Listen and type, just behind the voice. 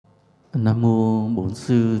Nam mô Bổn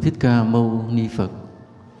Sư Thích Ca Mâu Ni Phật.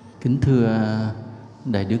 Kính thưa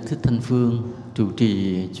Đại Đức Thích Thanh Phương, trụ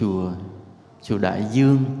trì chùa Đại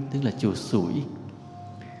Dương, tức là chùa Sủi.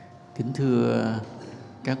 Kính thưa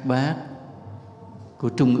các bác của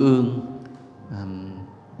Trung ương,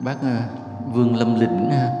 bác Vương Lâm Lĩnh,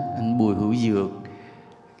 anh Bùi Hữu Dược,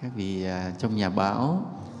 các vị trong nhà báo,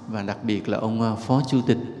 và đặc biệt là ông Phó Chủ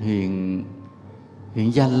tịch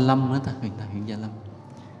huyện Gia Lâm đó ta, huyện Gia Lâm.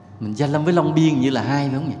 Mình Gia Lâm với Long Biên như là hai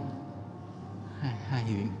phải không nhỉ? Hai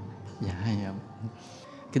huyện. Dạ, hai.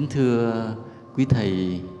 Kính thưa quý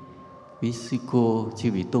thầy, quý sư cô,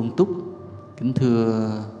 chư vị tôn túc, kính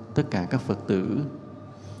thưa tất cả các Phật tử.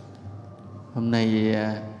 Hôm nay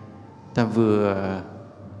ta vừa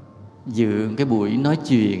dự cái buổi nói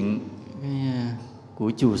chuyện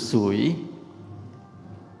của chùa Sủi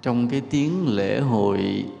trong cái tiếng lễ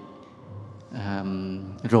hội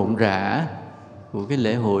rộn rã của cái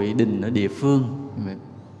lễ hội đình ở địa phương,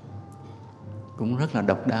 cũng rất là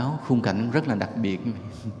độc đáo, khung cảnh rất là đặc biệt.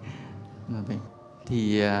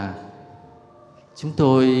 Thì chúng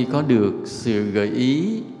tôi có được sự gợi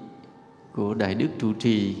ý của Đại Đức trụ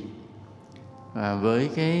trì, và với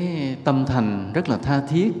cái tâm thành rất là tha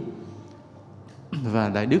thiết, và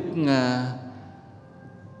Đại Đức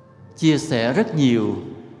chia sẻ rất nhiều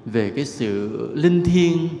về cái sự linh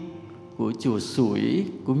thiêng của chùa Sủi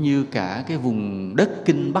cũng như cả cái vùng đất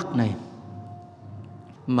Kinh Bắc này.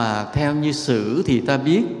 Mà theo như sử thì ta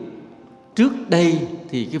biết, trước đây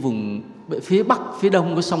thì cái vùng phía Bắc, phía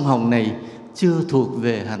Đông của sông Hồng này chưa thuộc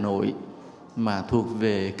về Hà Nội, mà thuộc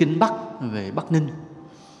về Kinh Bắc, về Bắc Ninh.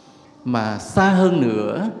 Mà xa hơn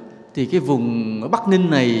nữa thì cái vùng Bắc Ninh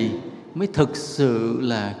này mới thực sự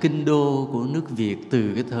là kinh đô của nước Việt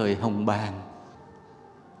từ cái thời Hồng Bàng.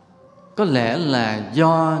 Có lẽ là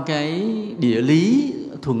do cái địa lý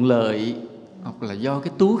thuận lợi, hoặc là do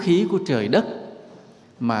cái tú khí của trời đất,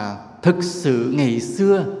 mà thực sự ngày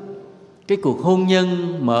xưa cái cuộc hôn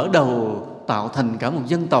nhân mở đầu tạo thành cả một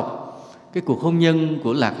dân tộc. Cái cuộc hôn nhân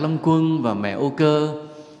của Lạc Long Quân và mẹ Âu Cơ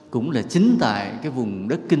cũng là chính tại cái vùng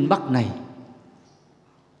đất Kinh Bắc này.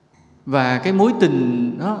 Và cái mối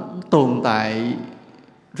tình nó tồn tại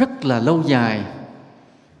rất là lâu dài,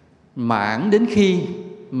 mãi đến khi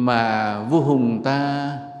mà vua Hùng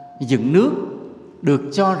ta dựng nước, được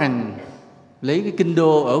cho rằng lấy cái kinh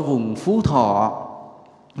đô ở vùng Phú Thọ.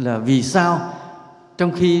 Là vì sao?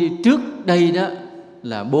 Trong khi trước đây đó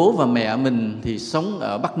là bố và mẹ mình thì sống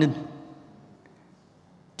ở Bắc Ninh.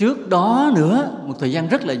 Trước đó nữa, một thời gian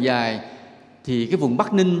rất là dài, thì cái vùng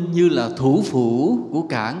Bắc Ninh như là thủ phủ của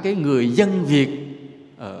cả cái người dân Việt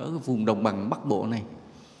ở vùng đồng bằng Bắc Bộ này.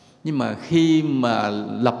 Nhưng mà khi mà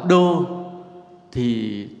lập đô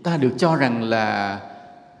thì ta được cho rằng là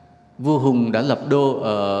vua Hùng đã lập đô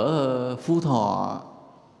ở Phú Thọ.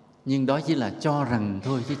 Nhưng đó chỉ là cho rằng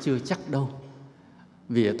thôi chứ chưa chắc đâu.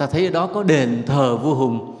 Vì ta thấy ở đó có đền thờ vua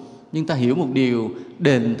Hùng, nhưng ta hiểu một điều,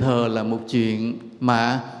 đền thờ là một chuyện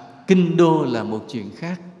mà kinh đô là một chuyện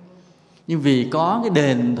khác. Nhưng vì có cái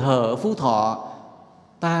đền thờ ở Phú Thọ,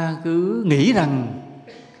 ta cứ nghĩ rằng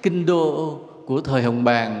kinh đô của thời Hồng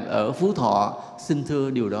Bàng ở Phú Thọ. Xin thưa,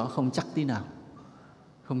 điều đó không chắc tí nào.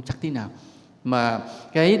 Không chắc tí nào. Mà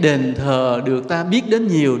cái đền thờ được ta biết đến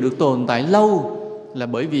nhiều, được tồn tại lâu, là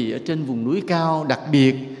bởi vì ở trên vùng núi cao đặc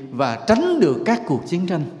biệt và tránh được các cuộc chiến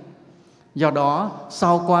tranh. Do đó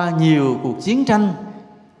sau qua nhiều cuộc chiến tranh,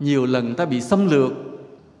 nhiều lần ta bị xâm lược,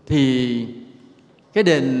 thì cái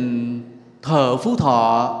đền thờ Phú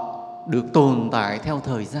Thọ được tồn tại theo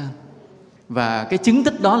thời gian. Và cái chứng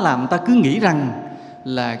tích đó làm ta cứ nghĩ rằng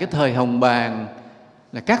là cái thời Hồng Bàng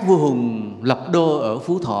là các vua Hùng lập đô ở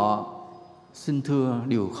Phú Thọ. Xin thưa,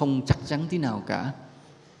 điều không chắc chắn tí nào cả.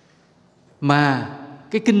 Mà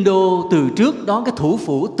cái kinh đô từ trước đó, cái thủ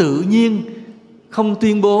phủ tự nhiên không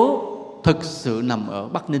tuyên bố, thực sự nằm ở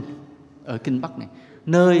Bắc Ninh, ở Kinh Bắc này,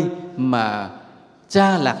 nơi mà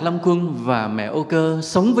cha Lạc Long Quân và mẹ Âu Cơ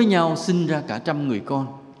sống với nhau, sinh ra cả 100 người con.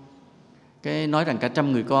 Cái nói rằng cả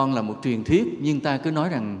 100 người con là một truyền thuyết, nhưng ta cứ nói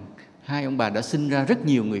rằng hai ông bà đã sinh ra rất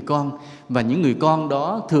nhiều người con. Và những người con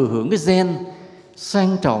đó thừa hưởng cái gen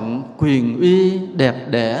sang trọng, quyền uy, đẹp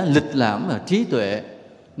đẽ, lịch lãm và trí tuệ.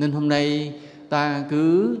 Nên hôm nay ta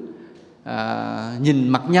cứ nhìn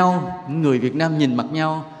mặt nhau, người Việt Nam nhìn mặt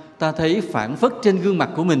nhau, ta thấy phản phất trên gương mặt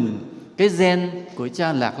của mình cái gen của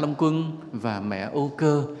cha Lạc Long Quân và mẹ Âu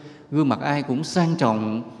Cơ. Gương mặt ai cũng sang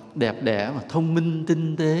trọng, đẹp đẽ và thông minh,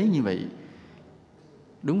 tinh tế như vậy.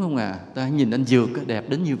 Đúng không à? Ta nhìn anh Dược đẹp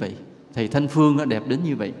đến như vậy, thầy Thanh Phương đẹp đến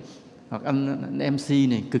như vậy, hoặc anh MC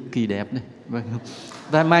này cực kỳ đẹp đây.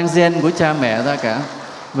 Ta mang gen của cha mẹ ta cả.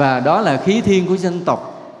 Và đó là khí thiên của dân tộc.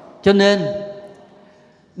 Cho nên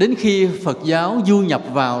Đến khi Phật giáo du nhập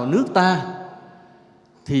vào nước ta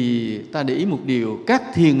thì ta để ý một điều, các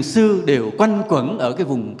thiền sư đều quanh quẩn ở cái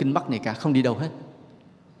vùng Kinh Bắc này cả, không đi đâu hết.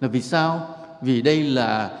 Là vì sao? Vì đây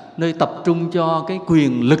là nơi tập trung cho cái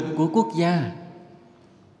quyền lực của quốc gia,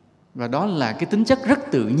 và đó là cái tính chất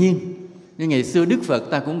rất tự nhiên. Như ngày xưa Đức Phật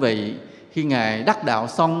ta cũng vậy, khi Ngài đắc đạo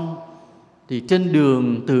xong thì trên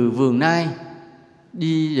đường từ Vườn Nai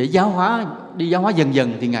đi để giáo hóa dần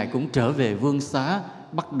dần thì Ngài cũng trở về Vương Xá,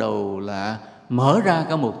 bắt đầu là mở ra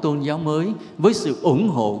cả một tôn giáo mới với sự ủng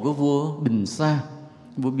hộ của vua Bình Sa,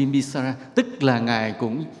 vua Bimbisara. Tức là Ngài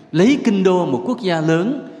cũng lấy kinh đô, một quốc gia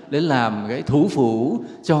lớn, để làm cái thủ phủ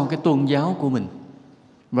cho cái tôn giáo của mình.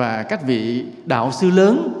 Và các vị đạo sư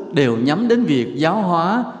lớn đều nhắm đến việc giáo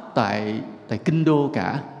hóa tại kinh đô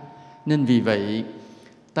cả. Nên vì vậy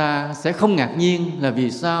ta sẽ không ngạc nhiên là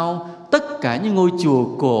vì sao tất cả những ngôi chùa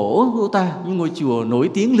cổ của ta, những ngôi chùa nổi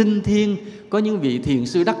tiếng linh thiêng, có những vị thiền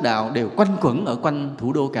sư đắc đạo đều quanh quẩn ở quanh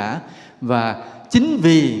thủ đô cả. Và chính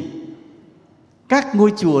vì các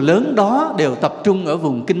ngôi chùa lớn đó đều tập trung ở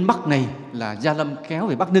vùng Kinh Bắc này, là Gia Lâm kéo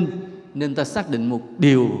về Bắc Ninh, nên ta xác định một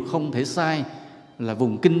điều không thể sai, là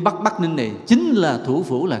vùng Kinh Bắc Ninh này chính là thủ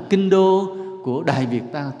phủ, là kinh đô của Đại Việt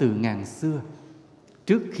ta từ ngàn xưa,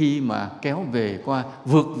 trước khi mà kéo về qua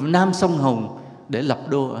vượt Nam sông Hồng để lập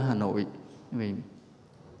đô ở Hà Nội.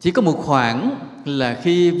 Chỉ có một khoảng là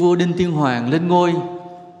khi vua Đinh Tiên Hoàng lên ngôi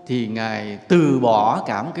thì Ngài từ bỏ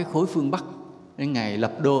cả một cái khối phương Bắc, nên Ngài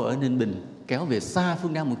lập đô ở Ninh Bình, kéo về xa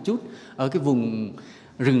phương Nam một chút, ở cái vùng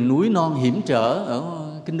rừng núi non hiểm trở ở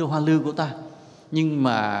kinh đô Hoa Lư của ta. Nhưng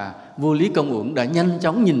mà vua Lý Công Uẩn đã nhanh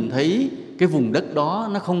chóng nhìn thấy cái vùng đất đó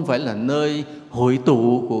nó không phải là nơi hội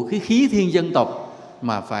tụ của cái khí thiên dân tộc,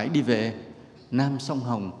 mà phải đi về Nam sông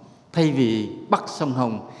Hồng thay vì Bắc sông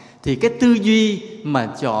Hồng. Thì cái tư duy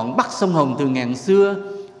mà chọn Bắc sông Hồng từ ngàn xưa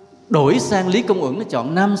đổi sang Lý Công Uẩn nó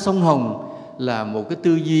chọn Nam sông Hồng là một cái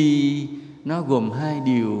tư duy nó gồm hai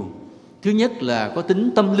điều. Thứ nhất là có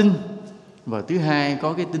tính tâm linh, và thứ hai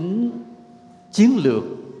có cái tính chiến lược.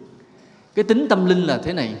 Cái tính tâm linh là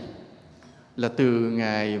thế này, là từ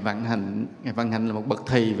Ngài Vạn Hạnh là một bậc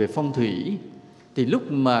thầy về phong thủy. Thì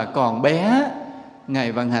lúc mà còn bé,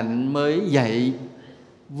 Ngài Vạn Hạnh mới dạy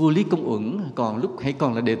vua Lý Công Uẩn, lúc hãy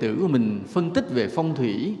còn là đệ tử của mình, phân tích về phong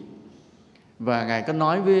thủy. Và Ngài có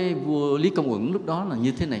nói với vua Lý Công Uẩn lúc đó là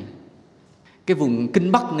như thế này: cái vùng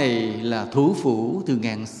Kinh Bắc này là thủ phủ từ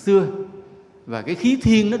ngàn xưa, và cái khí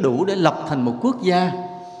thiên nó đủ để lập thành một quốc gia.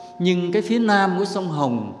 Nhưng cái phía nam của sông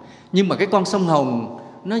Hồng, nhưng mà cái con sông Hồng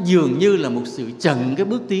nó dường như là một sự chặn cái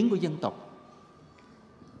bước tiến của dân tộc.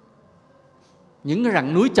 Những cái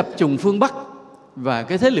rặng núi chập trùng phương Bắc và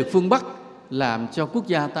cái thế lực phương Bắc làm cho quốc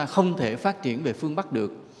gia ta không thể phát triển về phương Bắc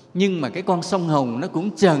được. Nhưng mà cái con sông Hồng nó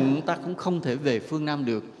cũng chặn ta cũng không thể về phương Nam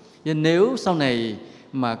được. Nên nếu sau này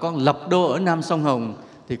mà con lập đô ở Nam sông Hồng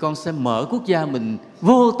thì con sẽ mở quốc gia mình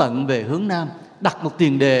vô tận về hướng Nam, đặt một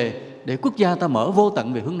tiền đề để quốc gia ta mở vô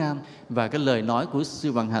tận về hướng Nam. Và cái lời nói của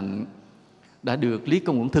sư Vạn Hạnh đã được Lý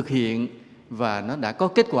Công Uẩn thực hiện, và nó đã có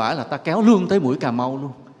kết quả là ta kéo luôn tới mũi Cà Mau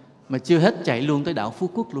luôn, mà chưa hết chạy luôn tới đảo Phú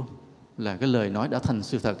Quốc luôn. Là cái lời nói đã thành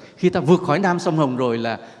sự thật. Khi ta vượt khỏi Nam sông Hồng rồi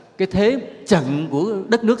là cái thế trận của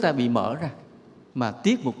đất nước ta bị mở ra. Mà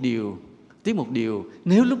tiếc một điều,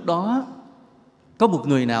 nếu lúc đó có một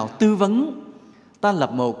người nào tư vấn ta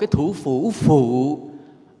lập một cái thủ phủ phụ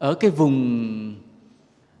ở cái vùng,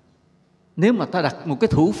 nếu mà ta đặt một cái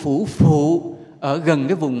thủ phủ phụ ở gần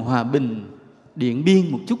cái vùng Hòa Bình, Điện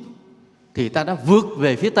Biên một chút, thì ta đã vượt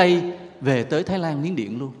về phía Tây, về tới Thái Lan, Miến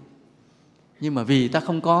Điện luôn. Nhưng mà vì ta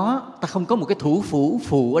không có một cái thủ phủ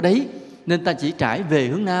phụ ở đấy, nên ta chỉ trải về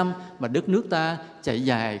hướng Nam, mà đất nước ta chạy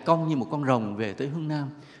dài cong như một con rồng về tới hướng Nam.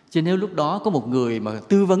 Chứ nếu lúc đó có một người mà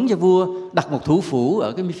tư vấn cho vua đặt một thủ phủ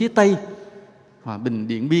ở cái phía Tây, Hòa Bình,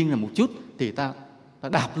 Điện Biên là một chút, thì ta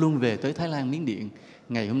đạp luôn về tới Thái Lan, Miến Điện.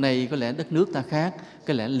 Ngày hôm nay có lẽ đất nước ta khác,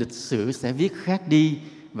 có lẽ lịch sử sẽ viết khác đi,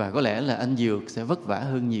 và có lẽ là anh Dược sẽ vất vả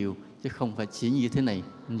hơn nhiều, chứ không phải chỉ như thế này.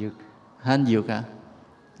 Anh Dược hả?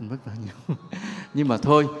 Anh vất vả nhiều. Nhưng mà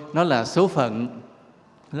thôi, nó là số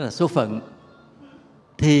phận.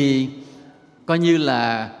 Thì coi như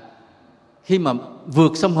là khi mà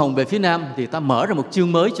vượt sông Hồng về phía Nam thì ta mở ra một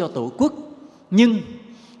chương mới cho Tổ quốc. Nhưng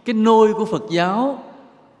cái nôi của Phật giáo,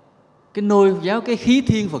 cái khí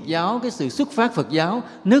thiên Phật giáo, cái sự xuất phát Phật giáo,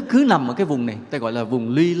 nó cứ nằm ở cái vùng này, ta gọi là vùng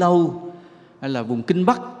Ly Lâu hay là vùng Kinh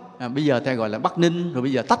Bắc. Bây giờ ta gọi là Bắc Ninh, rồi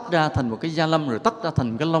bây giờ tách ra thành một cái Gia Lâm, rồi tách ra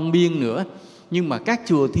thành cái Long Biên nữa. Nhưng mà các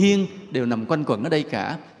chùa thiên đều nằm quanh quẩn ở đây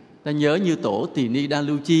cả. Ta nhớ như tổ Tỳ Ni Đa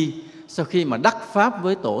Lưu Chi, sau khi mà đắc pháp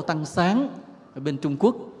với tổ Tăng Sáng ở bên Trung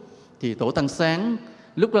Quốc, thì tổ Tăng Sáng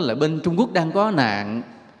lúc đó là bên Trung Quốc đang có nạn,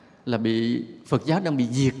 là bị Phật giáo đang bị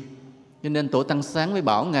diệt. Cho nên Tổ Tăng Sáng mới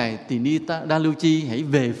bảo Ngài Tỳ Ni Đa Lưu Chi hãy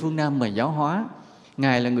về phương Nam mà giáo hóa.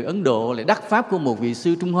 Ngài là người Ấn Độ, lại đắc pháp của một vị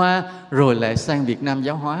sư Trung Hoa, rồi lại sang Việt Nam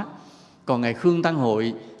giáo hóa. Còn Ngài Khương Tăng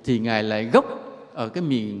Hội thì Ngài lại gốc ở cái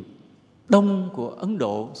miền đông của Ấn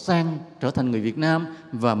Độ, sang trở thành người Việt Nam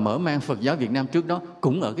và mở mang Phật giáo Việt Nam trước đó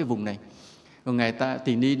cũng ở cái vùng này. Còn Ngài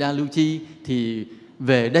Tỳ Ni Đa Lưu Chi thì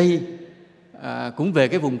về đây, cũng về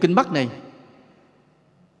cái vùng Kinh Bắc này.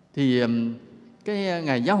 Thì cái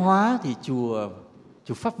Ngài giáo hóa thì chùa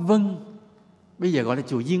Pháp Vân, bây giờ gọi là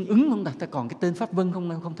chùa Duyên Ứng không ta? Ta còn cái tên Pháp Vân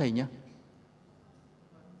không thầy nhá?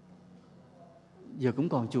 Giờ cũng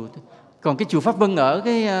còn chùa. Còn cái chùa Pháp Vân ở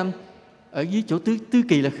ở dưới chỗ Tứ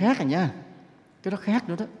Kỳ là khác à nha. Cái đó khác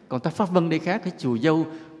nữa đó. Còn ta Pháp Vân đây khác, cái chùa Dâu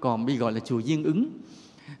còn bị gọi là chùa Duyên Ứng.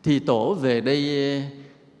 Thì Tổ về đây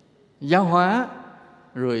giáo hóa,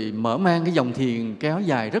 rồi mở mang cái dòng thiền kéo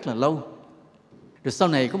dài rất là lâu. Rồi sau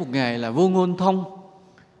này có một Ngài là Vô Ngôn Thông,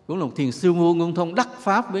 cũng là một thiền sư Vô Ngôn Thông đắc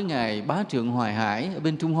pháp với Ngài Bá Trượng Hoài Hải ở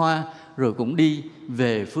bên Trung Hoa, rồi cũng đi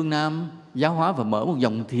về phương Nam giáo hóa và mở một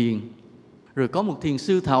dòng thiền. Rồi có một thiền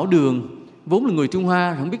sư Thảo Đường, vốn là người Trung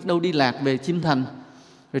Hoa, không biết đâu đi lạc về Chiêm Thành.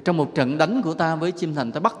 Rồi trong một trận đánh của ta với Chiêm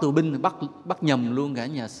Thành, ta bắt tù binh, bắt nhầm luôn cả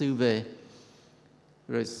nhà sư về.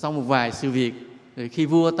 Rồi sau một vài sự việc, rồi khi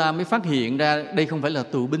vua ta mới phát hiện ra đây không phải là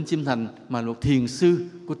tù binh Chiêm Thành mà là một thiền sư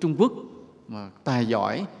của Trung Quốc mà tài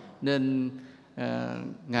giỏi, nên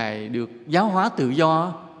Ngài được giáo hóa tự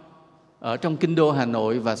do ở trong kinh đô Hà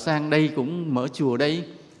Nội và sang đây cũng mở chùa đây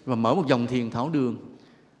và mở một dòng thiền Thảo Đường.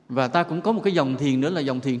 Và ta cũng có một cái dòng thiền nữa là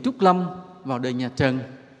dòng thiền Trúc Lâm vào đời nhà Trần.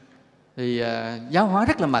 Thì giáo hóa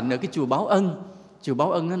rất là mạnh ở cái chùa Báo Ân. Chùa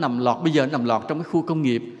Báo Ân nó nằm lọt, bây giờ nó nằm lọt trong cái khu công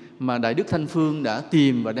nghiệp mà Đại Đức Thanh Phương đã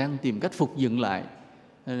tìm và đang tìm cách phục dựng lại.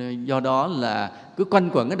 Do đó là cứ quanh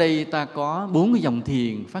quẩn ở đây ta có 4 cái dòng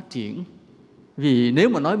thiền phát triển. Vì nếu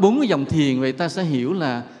mà nói 4 cái dòng thiền vậy ta sẽ hiểu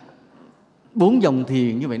là 4 dòng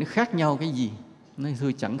thiền như vậy nó khác nhau cái gì? Nó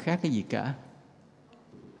thưa chẳng khác cái gì cả.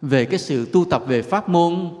 Về cái sự tu tập về pháp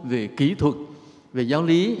môn, về kỹ thuật, về giáo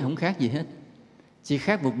lý không khác gì hết. Chỉ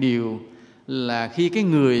khác một điều là khi cái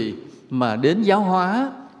người mà đến giáo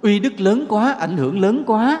hóa uy đức lớn quá, ảnh hưởng lớn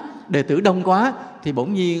quá, đệ tử đông quá thì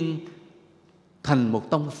bỗng nhiên thành một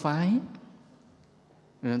tông phái.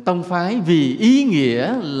 Tông phái vì ý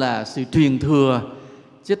nghĩa là sự truyền thừa,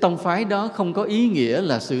 chứ tông phái đó không có ý nghĩa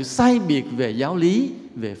là sự sai biệt về giáo lý,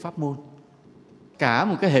 về pháp môn. Cả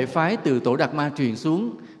một cái hệ phái từ Tổ Đạt Ma truyền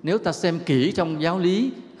xuống, nếu ta xem kỹ trong giáo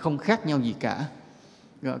lý không khác nhau gì cả.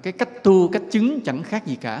 Cái cách tu, cách chứng chẳng khác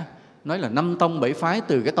gì cả. Nói là 5 tông 7 phái,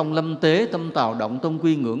 từ cái tông Lâm Tế, tông Tào Động, tông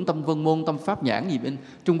Quy Ngưỡng, tông Vân Môn, tông Pháp Nhãn gì bên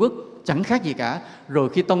Trung Quốc chẳng khác gì cả. Rồi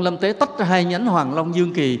khi tông Lâm Tế tách ra 2 nhánh Hoàng Long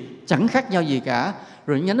Dương Kỳ chẳng khác nhau gì cả.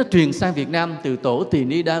 Rồi nhánh nó truyền sang Việt Nam từ Tổ Tỳ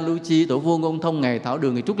Ni Đa Lưu Chi, Tổ Vô Ngôn Thông, Ngài Thảo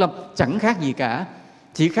Đường, Ngài Trúc Lâm chẳng khác gì cả.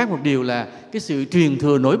 Chỉ khác một điều là cái sự truyền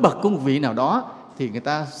thừa nổi bật của một vị nào đó thì người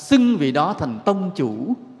ta xưng vị đó thành tông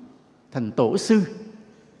chủ, thành tổ sư,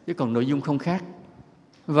 chứ còn nội dung không khác.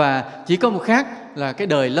 Và chỉ có một khác là cái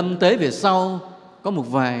đời Lâm Tế về sau có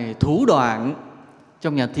một vài thủ đoạn.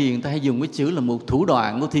 Trong nhà thiền ta hay dùng cái chữ là một thủ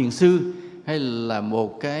đoạn của thiền sư, hay là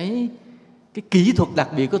một cái kỹ thuật đặc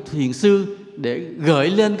biệt của thiền sư để gợi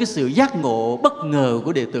lên cái sự giác ngộ bất ngờ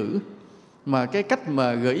của đệ tử. Mà cái cách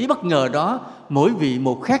mà gợi ý bất ngờ đó mỗi vị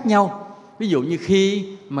một khác nhau. Ví dụ như khi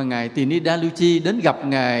mà Ngài Tỳ Ni Đa Lưu Chi đến gặp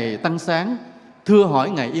Ngài Tăng Sáng, thưa hỏi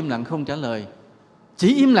Ngài im lặng không trả lời.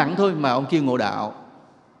 Chỉ im lặng thôi mà ông kia ngộ đạo,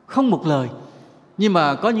 không một lời. Nhưng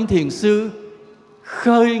mà có những thiền sư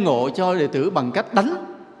khơi ngộ cho đệ tử bằng cách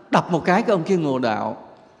đập một cái ông kia ngộ đạo.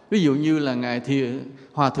 Ví dụ như là Ngài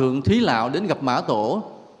Hòa Thượng Thúy Lạo đến gặp Mã Tổ,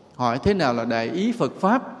 hỏi thế nào là đại ý Phật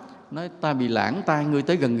Pháp. Nói ta bị lãng tai, ngươi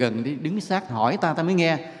tới gần đi, đứng sát hỏi ta mới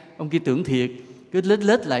nghe. Ông kia tưởng thiệt, cứ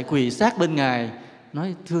lết lại quỳ sát bên Ngài,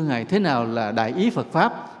 nói thưa Ngài thế nào là đại ý Phật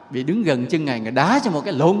Pháp. Bị đứng gần chân Ngài, Ngài đá cho một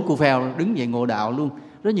cái lộn cù phèo, đứng dậy ngộ đạo luôn.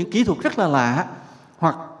 Đó những kỹ thuật rất là lạ.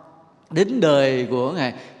 Hoặc đến đời của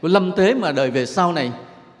Ngài của Lâm Tế mà đời về sau này,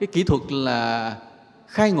 cái kỹ thuật là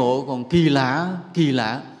khai ngộ còn kỳ lạ.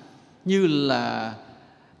 Như là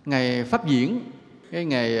Ngài Pháp Diễn, cái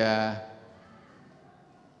Ngài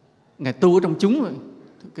tu ở trong chúng,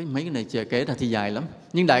 mấy cái này chờ kể ra thì dài lắm.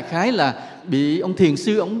 Nhưng đại khái là bị ông thiền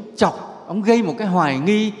sư ông chọc, ông gây một cái hoài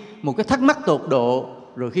nghi, một cái thắc mắc tột độ,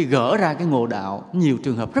 rồi khi gỡ ra cái ngộ đạo. Nhiều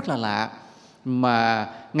trường hợp rất là lạ mà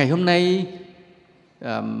ngày hôm nay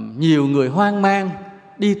nhiều người hoang mang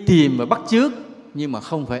đi tìm và bắt chước, nhưng mà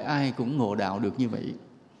không phải ai cũng ngộ đạo được như vậy.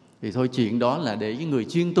 Thì thôi chuyện đó là để cái người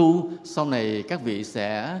chuyên tu, sau này các vị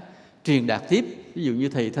sẽ truyền đạt tiếp. Ví dụ như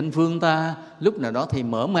thầy Thanh Phương ta, lúc nào đó thầy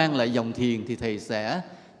mở mang lại dòng thiền thì thầy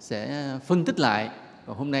sẽ phân tích lại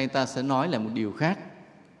Còn hôm nay ta sẽ nói là một điều khác.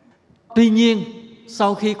 Tuy nhiên,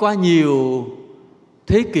 sau khi qua nhiều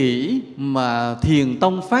thế kỷ mà thiền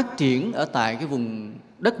tông phát triển ở tại cái vùng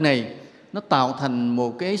đất này, nó tạo thành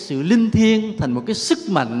một cái sự linh thiêng, thành một cái sức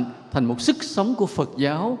mạnh, thành một sức sống của Phật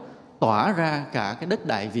giáo tỏa ra cả cái đất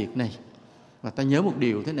Đại Việt này. Và ta nhớ một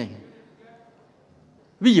điều thế này.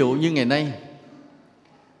 Ví dụ như ngày nay,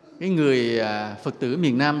 cái người Phật tử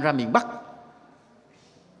miền Nam ra miền Bắc,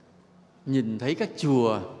 nhìn thấy các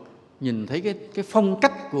chùa, nhìn thấy cái phong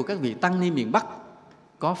cách của các vị tăng ni miền Bắc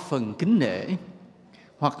có phần kính nể.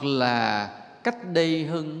 Hoặc là cách đây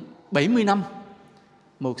hơn 70 năm,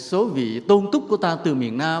 một số vị tôn túc của ta từ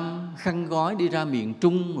miền Nam khăn gói đi ra miền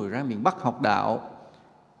Trung rồi ra miền Bắc học đạo,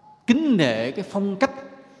 kính nể cái phong cách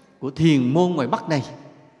của thiền môn ngoài Bắc này.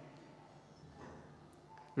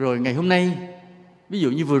 Rồi ngày hôm nay, ví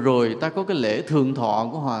dụ như vừa rồi ta có cái lễ thượng thọ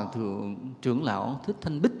của Hòa Thượng Trưởng Lão Thích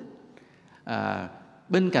Thanh Bích.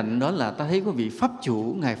 Bên cạnh đó là ta thấy có vị Pháp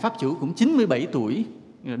Chủ, Ngài Pháp Chủ cũng 97 tuổi,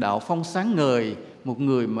 đạo phong sáng ngời, một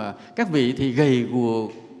người mà các vị thì gầy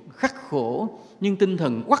guộc, khắc khổ, nhưng tinh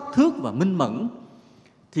thần quắc thước và minh mẫn.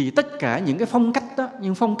 Thì tất cả những cái phong cách đó,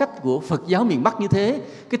 những phong cách của Phật giáo miền Bắc như thế,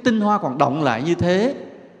 cái tinh hoa còn động lại như thế,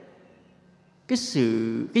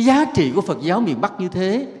 cái giá trị của Phật giáo miền Bắc như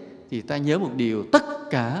thế, thì ta nhớ một điều, tất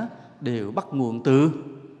cả đều bắt nguồn từ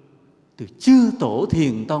chư tổ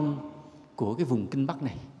thiền tông của cái vùng Kinh Bắc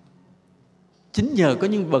này. Chính nhờ có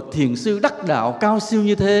những bậc thiền sư đắc đạo cao siêu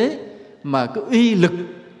như thế mà cái uy lực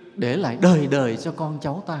để lại đời đời cho con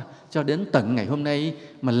cháu ta, cho đến tận ngày hôm nay,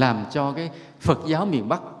 mà làm cho cái Phật giáo miền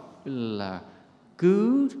Bắc là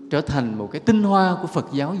cứ trở thành một cái tinh hoa của Phật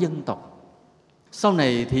giáo dân tộc. Sau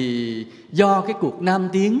này thì do cái cuộc Nam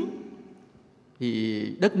tiến, thì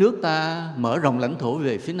đất nước ta mở rộng lãnh thổ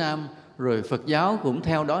về phía Nam, rồi Phật giáo cũng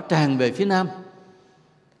theo đó tràn về phía Nam.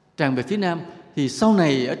 Tràn về phía Nam thì sau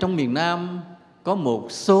này ở trong miền Nam có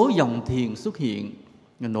một số dòng thiền xuất hiện.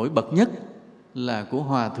 Nổi bật nhất là của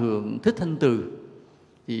Hòa Thượng Thích Thanh Từ.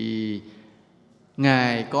 Thì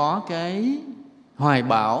Ngài có cái hoài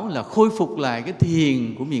bão là khôi phục lại cái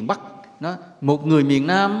thiền của miền Bắc. Một người miền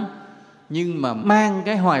Nam nhưng mà mang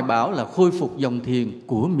cái hoài bão là khôi phục dòng thiền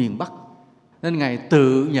của miền Bắc. Nên Ngài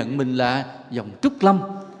tự nhận mình là dòng Trúc Lâm,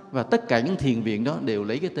 và tất cả những thiền viện đó đều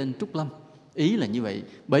lấy cái tên Trúc Lâm. Ý là như vậy.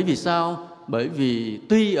 Bởi vì sao? Bởi vì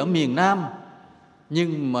tuy ở miền Nam,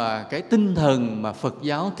 nhưng mà cái tinh thần mà Phật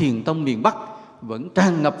giáo thiền tông miền Bắc vẫn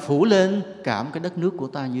tràn ngập phủ lên cả một cái đất nước của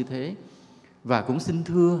ta như thế. Và cũng xin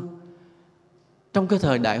thưa, trong cái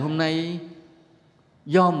thời đại hôm nay,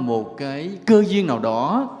 do một cái cơ duyên nào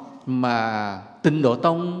đó mà Tịnh Độ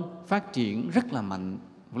Tông phát triển rất là mạnh,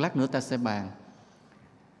 lát nữa ta sẽ bàn.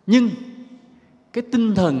 Nhưng cái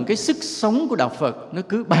tinh thần, cái sức sống của Đạo Phật nó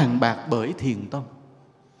cứ bàn bạc bởi thiền tông.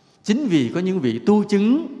 Chính vì có những vị tu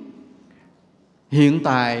chứng hiện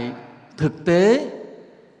tại thực tế,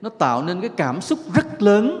 nó tạo nên cái cảm xúc rất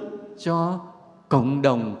lớn cho cộng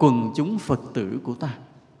đồng quần chúng Phật tử của ta.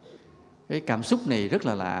 Cái cảm xúc này rất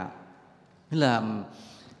là lạ. Là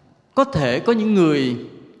có thể có những người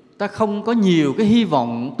ta không có nhiều cái hy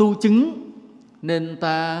vọng tu chứng, nên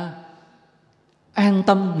ta an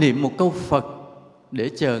tâm niệm một câu Phật để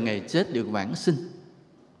chờ ngày chết được vãng sinh.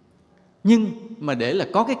 Nhưng mà để là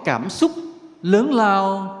có cái cảm xúc lớn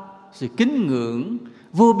lao, sự kính ngưỡng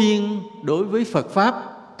vô biên đối với Phật Pháp,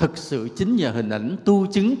 thực sự chính nhờ hình ảnh tu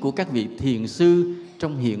chứng của các vị thiền sư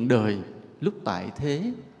trong hiện đời lúc tại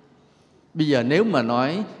thế. Bây giờ nếu mà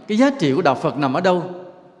nói cái giá trị của Đạo Phật nằm ở đâu,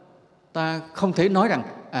 ta không thể nói rằng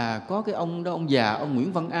có cái ông đó, ông già, ông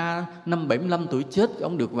Nguyễn Văn A năm 75 tuổi chết,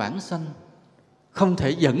 ông được vãng sanh. Không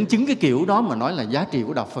thể dẫn chứng cái kiểu đó mà nói là giá trị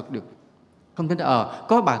của Đạo Phật được. Không thể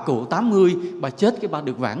có bà cụ 80, bà chết cái bà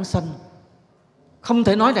được vãng sanh. Không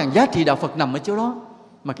thể nói rằng giá trị Đạo Phật nằm ở chỗ đó,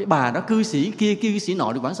 mà cái bà đó cư sĩ kia, cư sĩ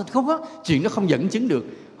nọ được vãng sanh. Không có, chuyện đó không dẫn chứng được.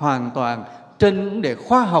 Hoàn toàn trên vấn đề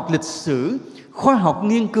khoa học lịch sử, khoa học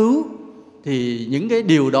nghiên cứu, thì những cái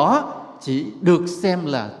điều đó chỉ được xem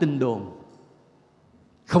là tin đồn,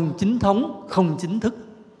 không chính thống, không chính thức.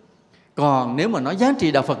 Còn nếu mà nói giá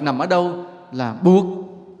trị Đạo Phật nằm ở đâu, là buộc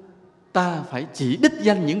ta phải chỉ đích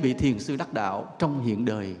danh những vị thiền sư đắc đạo trong hiện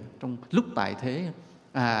đời, trong lúc tại thế.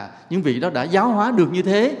 Những vị đó đã giáo hóa được như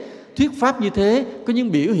thế, thuyết pháp như thế, có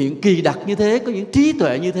những biểu hiện kỳ đặc như thế, có những trí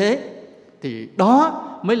tuệ như thế, thì đó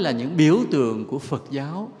mới là những biểu tượng của Phật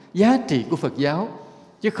giáo, giá trị của Phật giáo.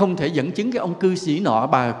 Chứ không thể dẫn chứng cái ông cư sĩ nọ,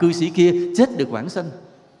 bà cư sĩ kia chết được vãng sanh.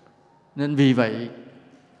 Nên vì vậy,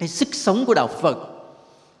 cái sức sống của Đạo Phật,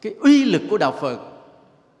 cái uy lực của Đạo Phật,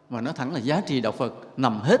 mà nói thẳng là giá trị Đạo Phật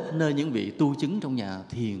nằm hết nơi những vị tu chứng trong nhà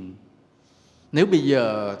thiền. Nếu bây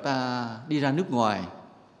giờ ta đi ra nước ngoài,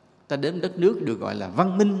 ta đến đất nước được gọi là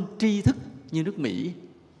văn minh tri thức như nước Mỹ.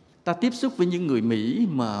 Ta tiếp xúc với những người Mỹ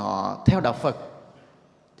mà họ theo đạo Phật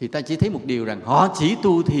thì ta chỉ thấy một điều rằng họ chỉ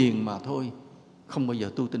tu thiền mà thôi, không bao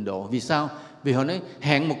giờ tu tịnh độ. Vì sao? Vì họ nói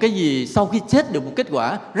hẹn một cái gì sau khi chết được một kết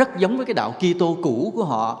quả rất giống với cái đạo Kitô cũ của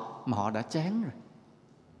họ mà họ đã chán rồi.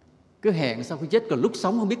 Cứ hẹn sau khi chết, còn lúc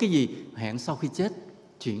sống không biết cái gì, hẹn sau khi chết,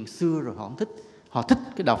 chuyện xưa rồi họ không thích. Họ thích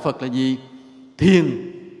cái đạo Phật là gì?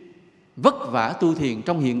 Thiền, vất vả tu thiền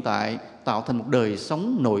trong hiện tại, tạo thành một đời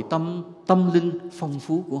sống nội tâm, tâm linh phong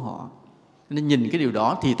phú của họ. Nên nhìn cái điều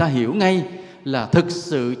đó thì ta hiểu ngay là thực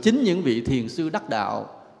sự chính những vị thiền sư đắc đạo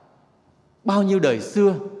bao nhiêu đời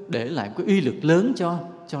xưa để lại một cái uy lực lớn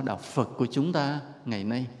cho đạo Phật của chúng ta ngày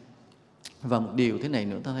nay. Và một điều thế này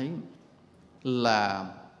nữa ta thấy là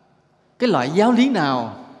cái loại giáo lý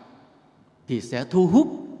nào thì sẽ thu hút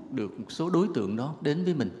được một số đối tượng đó đến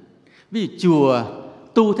với mình. Ví dụ chùa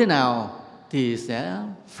tu thế nào thì sẽ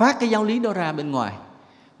phát cái giáo lý đó ra bên ngoài,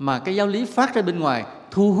 mà cái giáo lý phát ra bên ngoài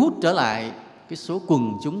thu hút trở lại cái số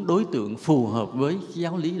quần chúng đối tượng phù hợp với cái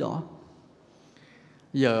giáo lý đó.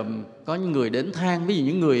 Giờ có những người đến than, ví dụ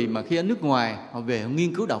những người mà khi ở nước ngoài họ về họ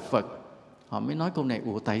nghiên cứu đạo Phật, họ mới nói câu này: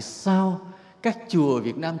 ủa tại sao các chùa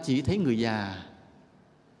Việt Nam chỉ thấy người già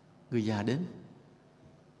đến?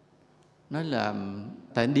 Nói là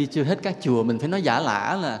tại anh đi chưa hết các chùa. Mình phải nói giả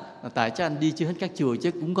lả là tại cho anh đi chưa hết các chùa,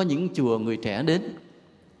 chứ cũng có những chùa người trẻ đến.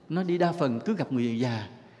 Nó đi đa phần cứ gặp người già.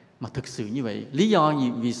 Mà thực sự như vậy, lý do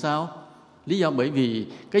gì? Vì sao? Lý do bởi vì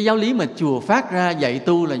cái giáo lý mà chùa phát ra dạy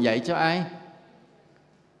tu là dạy cho ai?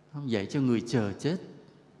 Không, dạy cho người chờ chết,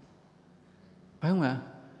 phải không ạ?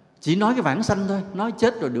 Chỉ nói cái vãng sanh thôi, nói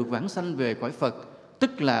chết rồi được vãng sanh về cõi Phật,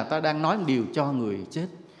 tức là ta đang nói một điều cho người chết.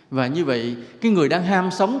 Và như vậy cái người đang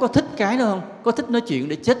ham sống có thích cái đó không? Có thích nói chuyện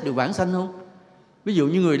để chết được vãng sanh không? Ví dụ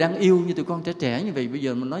như người đang yêu, như tụi con trẻ trẻ như vậy, bây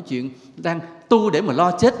giờ mình nói chuyện đang tu để mà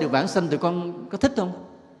lo chết được vãng sanh, tụi con có thích không?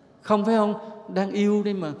 Không, phải không? Đang yêu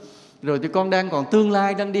đi mà, rồi tụi con đang còn tương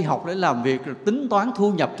lai, đang đi học để làm việc, rồi tính toán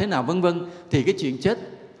thu nhập thế nào vân vân, thì cái chuyện chết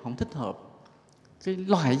không thích hợp. Cái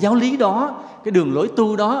loại giáo lý đó, cái đường lối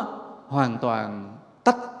tu đó hoàn toàn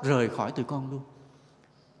tách rời khỏi tụi con luôn,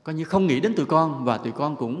 coi như không nghĩ đến tụi con, và tụi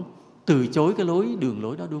con cũng từ chối cái đường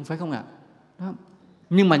lối đó luôn, phải không ạ? Đó.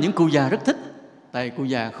 Nhưng mà những cụ già rất thích, tại cụ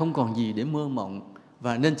già không còn gì để mơ mộng,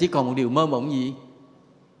 và nên chỉ còn một điều mơ mộng gì?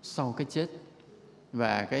 Sau cái chết.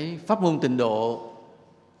 Và cái pháp môn tịnh độ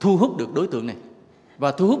thu hút được đối tượng này,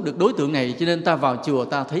 và thu hút được đối tượng này cho nên ta vào chùa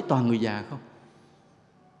ta thấy toàn người già không.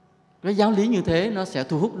 Cái giáo lý như thế nó sẽ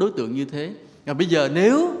thu hút đối tượng như thế. Và bây giờ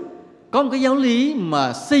nếu có một cái giáo lý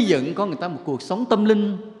mà xây dựng con người ta một cuộc sống tâm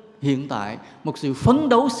linh hiện tại, một sự phấn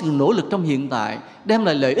đấu, sự nỗ lực trong hiện tại, đem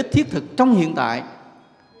lại lợi ích thiết thực trong hiện tại,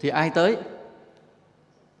 thì ai tới?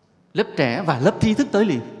 Lớp trẻ và lớp tri thức tới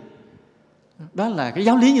liền. Đó là cái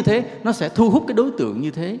giáo lý như thế, nó sẽ thu hút cái đối tượng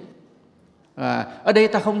như thế. Ở đây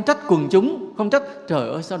ta không trách quần chúng, không trách trời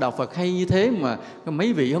ơi sao đạo Phật hay như thế mà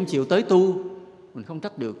mấy vị không chịu tới tu. Mình không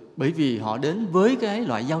trách được, bởi vì họ đến với cái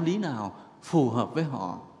loại giáo lý nào phù hợp với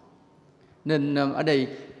họ. Nên ở đây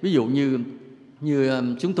ví dụ như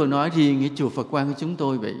chúng tôi nói riêng cái chùa Phật Quang của chúng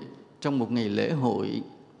tôi vậy, trong một ngày lễ hội,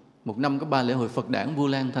 một năm có 3 lễ hội Phật đản Vu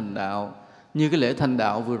Lan thành đạo. Như cái lễ thành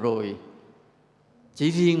đạo vừa rồi,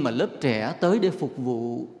 chỉ riêng mà lớp trẻ tới để phục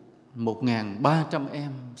vụ 1.300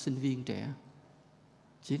 em sinh viên trẻ,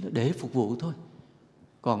 chỉ là để phục vụ thôi.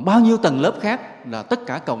 Còn bao nhiêu tầng lớp khác là tất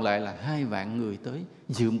cả cộng lại là 2 vạn người tới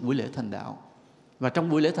dự một buổi lễ thành đạo. Và trong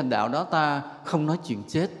buổi lễ thành đạo đó ta không nói chuyện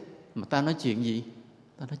chết, mà ta nói chuyện gì?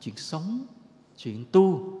 Ta nói chuyện sống, chuyện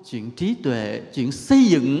tu, chuyện trí tuệ, chuyện xây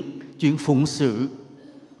dựng, chuyện phụng sự.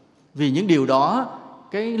 Vì những điều đó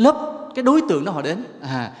cái đối tượng đó họ đến,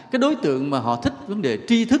 cái đối tượng mà họ thích vấn đề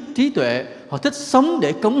tri thức, trí tuệ, họ thích sống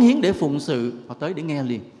để cống hiến, để phụng sự, họ tới để nghe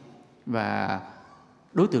liền. Và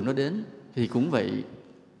đối tượng đó đến thì cũng vậy.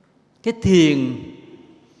 Cái thiền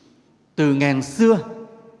từ ngàn xưa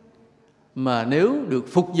mà nếu được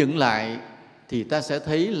phục dựng lại thì ta sẽ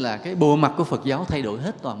thấy là cái bộ mặt của Phật giáo thay đổi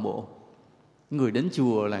hết toàn bộ. Người đến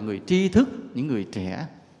chùa là người tri thức, những người trẻ,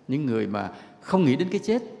 những người mà không nghĩ đến cái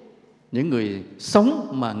chết, những người sống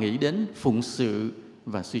mà nghĩ đến phụng sự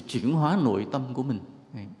và sự chuyển hóa nội tâm của mình.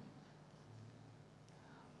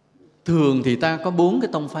 Thường thì ta có 4 cái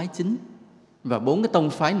tông phái chính, và 4 cái tông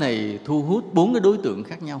phái này thu hút 4 cái đối tượng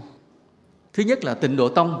khác nhau. Thứ nhất là Tịnh Độ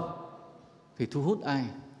Tông thì thu hút ai?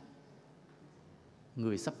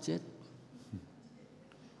 Người sắp chết.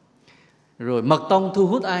 Rồi Mật Tông thu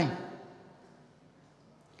hút ai?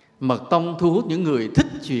 Mật Tông thu hút những người thích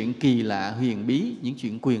chuyện kỳ lạ, huyền bí, những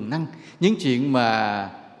chuyện quyền năng, những chuyện mà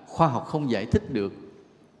khoa học không giải thích được.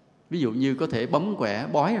 Ví dụ như có thể bấm quẻ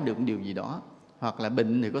bói ra được điều gì đó. hoặc là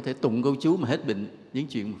bệnh thì có thể tụng câu chú mà hết bệnh, những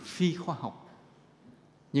chuyện phi khoa học.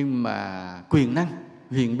 Nhưng mà quyền năng,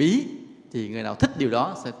 huyền bí thì người nào thích điều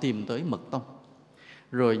đó sẽ tìm tới mật tông.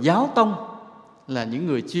 Rồi giáo tông là những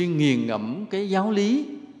người chuyên nghiền ngẫm cái giáo lý,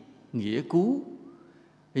 nghĩa cứu.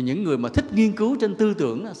 Thì những người mà thích nghiên cứu trên tư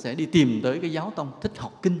tưởng sẽ đi tìm tới cái giáo tông, thích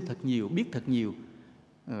học kinh thật nhiều, biết thật nhiều,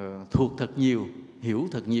 thuộc thật nhiều, hiểu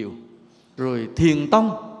thật nhiều. Rồi thiền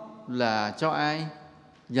tông là cho ai?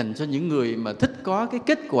 Dành cho những người mà thích có cái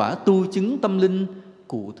kết quả tu chứng tâm linh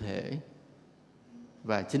cụ thể.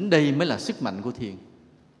 Và chính đây mới là sức mạnh của thiền.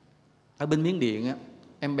 Ở bên Miến Điện á,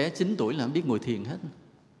 em bé 9 tuổi là không biết ngồi thiền hết.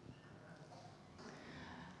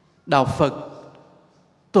 Đạo Phật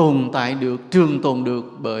tồn tại được, trường tồn được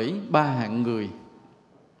bởi 3 hạng người.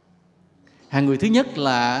 Hạng người thứ nhất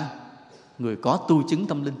là người có tu chứng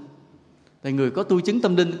tâm linh. Tại người có tu chứng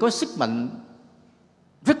tâm linh có sức mạnh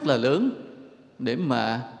rất là lớn để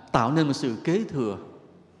mà tạo nên một sự kế thừa.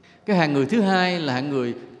 Cái hạng người thứ hai là hạng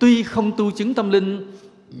người tuy không tu chứng tâm linh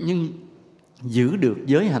nhưng giữ được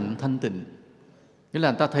giới hạnh thanh tịnh. Nghĩa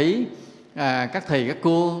là người ta thấy các thầy các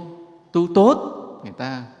cô tu tốt, người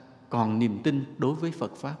ta còn niềm tin đối với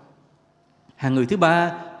Phật Pháp. Hạng người thứ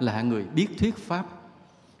ba là hạng người biết thuyết Pháp.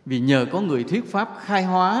 Vì nhờ có người thuyết Pháp khai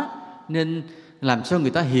hóa nên làm cho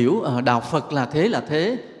người ta hiểu đạo Phật là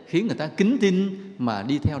thế, khiến người ta kính tin mà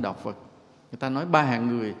đi theo đạo Phật. Người ta nói 3 hạng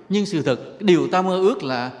người, nhưng sự thật điều ta mơ ước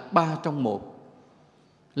là 3 trong 1.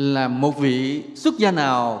 Là một vị xuất gia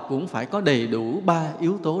nào cũng phải có đầy đủ 3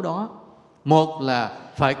 yếu tố đó. Một là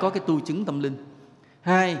phải có cái tu chứng tâm linh,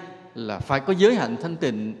 2 là phải có giới hạnh thanh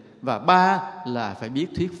tịnh, và 3 là phải biết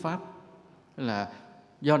thuyết Pháp. Là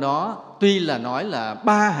do đó tuy là nói là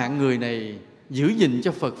 3 hạng người này giữ gìn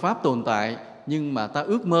cho Phật Pháp tồn tại, nhưng mà ta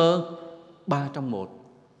ước mơ 3 trong 1.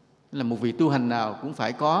 Là một vị tu hành nào cũng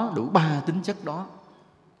phải có đủ 3 tính chất đó.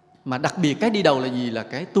 Mà đặc biệt cái đi đầu là gì? Là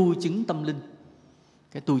cái tu chứng tâm linh.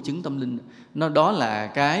 Cái tu chứng tâm linh nó đó là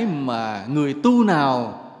cái mà người tu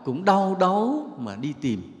nào cũng đau đáu mà đi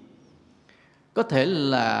tìm. Có thể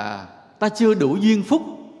là ta chưa đủ duyên phúc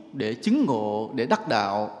để chứng ngộ, để đắc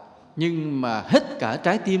đạo, nhưng mà hết cả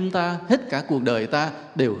trái tim ta, hết cả cuộc đời ta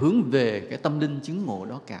đều hướng về cái tâm linh chứng ngộ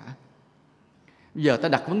đó cả. Bây giờ ta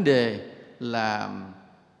đặt vấn đề là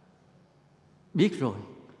biết rồi,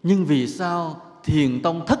 nhưng vì sao thiền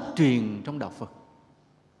tông thất truyền trong đạo Phật?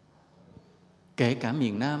 Kể cả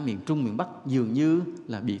miền Nam, miền Trung, miền Bắc dường như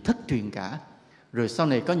là bị thất truyền cả. Rồi sau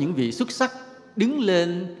này có những vị xuất sắc đứng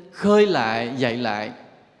lên khơi lại, dạy lại.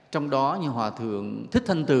 Trong đó như Hòa Thượng Thích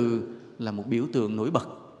Thanh Từ là một biểu tượng nổi bật.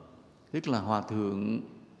 Tức là Hòa Thượng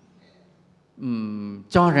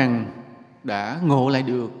cho rằng đã ngộ lại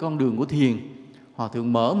được con đường của thiền. Hòa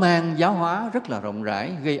Thượng mở mang giáo hóa rất là rộng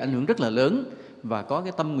rãi, gây ảnh hưởng rất là lớn, và có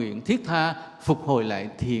cái tâm nguyện thiết tha phục hồi lại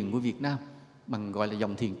thiền của Việt Nam bằng gọi là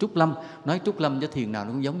dòng thiền Trúc Lâm. Nói Trúc Lâm với thiền nào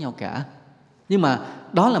nó cũng giống nhau cả. Nhưng mà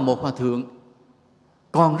đó là một Hòa Thượng.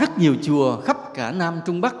 Còn rất nhiều chùa khắp cả Nam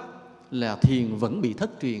Trung Bắc là thiền vẫn bị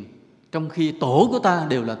thất truyền, trong khi tổ của ta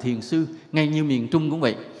đều là thiền sư. Ngay như miền Trung cũng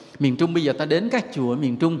vậy. Miền Trung bây giờ ta đến các chùa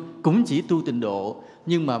miền Trung cũng chỉ tu tịnh độ.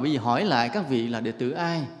 Nhưng mà bây giờ hỏi lại các vị là đệ tử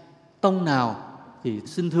ai, tông nào, thì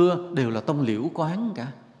xin thưa đều là tông Liễu Quán cả.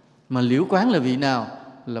 Mà Liễu Quán là vị nào?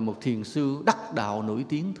 Là một thiền sư đắc đạo nổi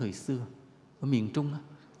tiếng thời xưa ở miền Trung,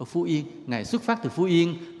 ở Phú Yên. Ngài xuất phát từ Phú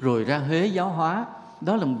Yên rồi ra Huế giáo hóa.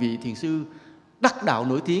 Đó là một vị thiền sư đắc đạo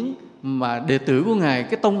nổi tiếng, mà đệ tử của Ngài,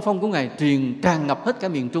 cái tông phong của Ngài truyền tràn ngập hết cả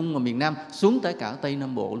miền Trung và miền Nam, xuống tới cả Tây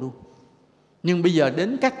Nam Bộ luôn. Nhưng bây giờ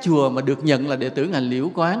đến các chùa mà được nhận là đệ tử Ngài Liễu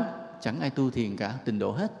Quán, chẳng ai tu thiền cả, tịnh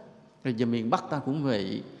độ hết. Rồi giờ miền Bắc ta cũng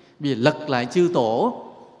vậy. Bây giờ lật lại chư tổ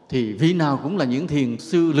thì vị nào cũng là những thiền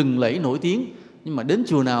sư lừng lẫy nổi tiếng, nhưng mà đến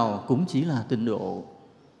chùa nào cũng chỉ là tịnh độ.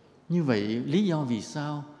 Như vậy lý do vì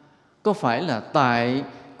sao? Có phải là tại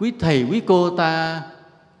quý thầy quý cô ta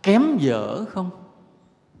kém dở không?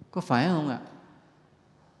 Có phải không ạ?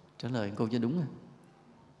 Trả lời câu cho đúng rồi.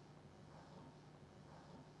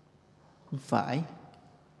 Không phải.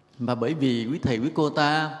 Mà bởi vì quý thầy quý cô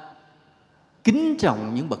ta kính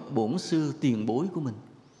trọng những bậc bổn sư tiền bối của mình.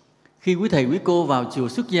 Khi quý thầy quý cô vào chùa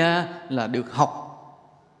xuất gia là được học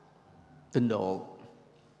tịnh độ,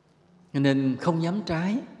 cho nên không dám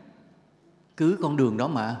trái, cứ con đường đó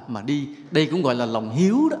mà đi. Đây cũng gọi là lòng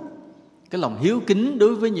hiếu đó. Cái lòng hiếu kính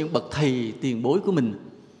đối với những bậc thầy tiền bối của mình,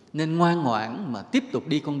 nên ngoan ngoãn mà tiếp tục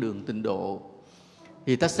đi con đường tịnh độ.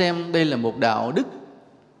 Thì ta xem đây là một đạo đức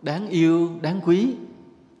đáng yêu, đáng quý.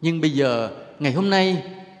 Nhưng bây giờ, ngày hôm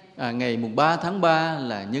nay, ngày mùng 3 tháng 3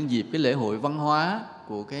 là nhân dịp cái lễ hội văn hóa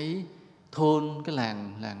của cái thôn, cái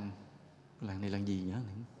làng này làng gì nhỉ?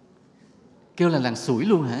 Kêu là làng Sủi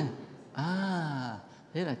luôn hả?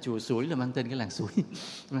 Thế là chùa Sủi là mang tên cái làng Sủi.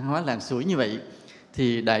 Văn hóa làng Sủi như vậy.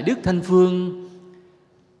 Thì Đại Đức Thanh Phương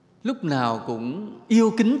lúc nào cũng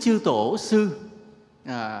yêu kính chư tổ sư.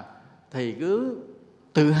 Thầy cứ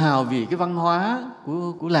tự hào vì cái văn hóa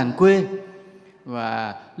của làng quê,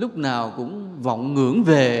 và lúc nào cũng vọng ngưỡng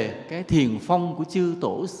về cái thiền phong của chư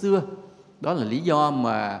tổ xưa. Đó là lý do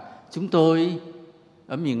mà chúng tôi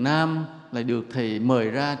ở miền Nam lại được thầy mời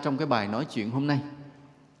ra trong cái bài nói chuyện hôm nay,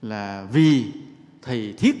 là vì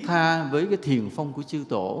thầy thiết tha với cái thiền phong của chư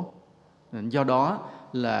tổ. Do đó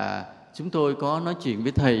là chúng tôi có nói chuyện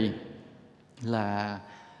với thầy là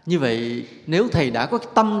như vậy, nếu thầy đã có cái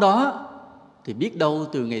tâm đó thì biết đâu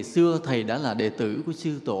từ ngày xưa thầy đã là đệ tử của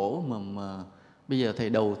chư tổ, mà bây giờ thầy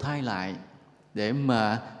đầu thai lại để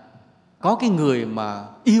mà có cái người mà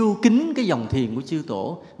yêu kính cái dòng thiền của chư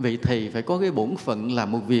tổ. Vậy thầy phải có cái bổn phận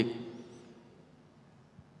làm một việc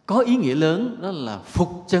có ý nghĩa lớn, đó là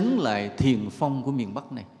phục chấn lại thiền phong của miền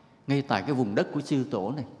Bắc này, ngay tại cái vùng đất của chư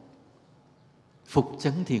tổ này. Phục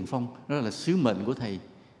chấn thiền phong, đó là sứ mệnh của thầy.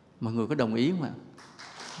 Mọi người có đồng ý không ạ?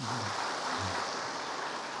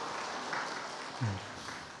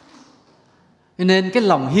 Nên cái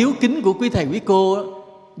lòng hiếu kính của quý thầy quý cô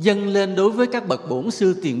dâng lên đối với các bậc bổn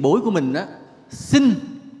sư tiền bối của mình đó, xin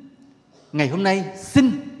ngày hôm nay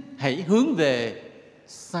xin hãy hướng về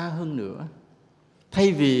xa hơn nữa.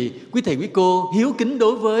 Thay vì quý thầy quý cô hiếu kính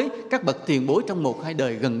đối với các bậc tiền bối trong 1-2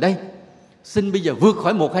 đời gần đây, xin bây giờ vượt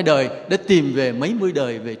khỏi 1-2 đời để tìm về mấy mươi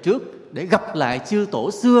đời về trước, để gặp lại chư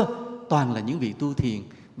tổ xưa, toàn là những vị tu thiền,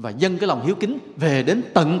 và dâng cái lòng hiếu kính về đến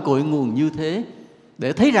tận cội nguồn như thế,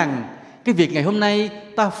 để thấy rằng cái việc ngày hôm nay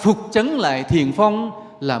ta phục chấn lại thiền phong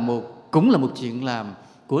cũng là một chuyện làm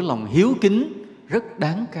của lòng hiếu kính rất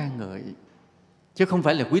đáng ca ngợi. Chứ không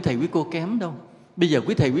phải là quý thầy quý cô kém đâu. Bây giờ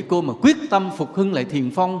quý thầy quý cô mà quyết tâm phục hưng lại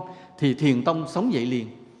thiền phong thì thiền tông sống dậy liền.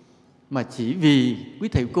 Mà chỉ vì quý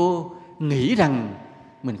thầy cô nghĩ rằng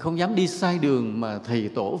mình không dám đi sai đường mà thầy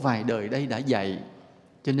tổ vài đời đây đã dạy,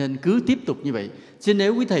 cho nên cứ tiếp tục như vậy. Chứ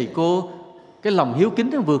nếu quý thầy cô cái lòng hiếu kính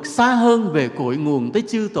nó vượt xa hơn về cội nguồn tới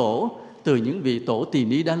chư tổ, từ những vị tổ Tỳ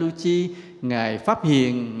Ni Đa Lu Chi, Ngài Pháp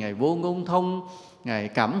Hiền, Ngài Vô Ngôn Thông, Ngài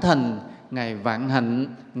Cảm Thành, Ngài Vạn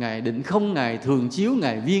Hạnh, Ngài Định Không, Ngài Thường Chiếu,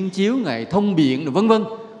 Ngài Viên Chiếu, Ngài Thông Biện, vân vân.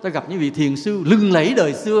 Ta gặp những vị thiền sư lừng lẫy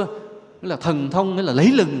đời xưa, nghĩa là thần thông, nghĩa là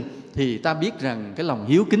lấy lừng, thì ta biết rằng cái lòng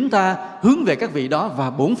hiếu kính ta hướng về các vị đó,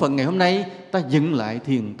 và bổn phận ngày hôm nay ta dựng lại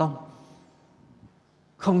thiền tông.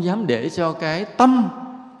 Không dám để cho cái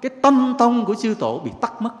tâm tông của chư tổ bị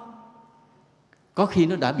tắt mất. Có khi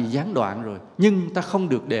nó đã bị gián đoạn rồi, nhưng ta không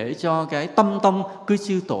được để cho cái tâm tông của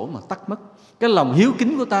chư tổ mà tắt mất. Cái lòng hiếu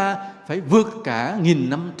kính của ta phải vượt cả 1000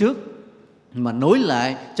 năm trước mà nối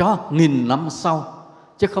lại cho 1000 năm sau.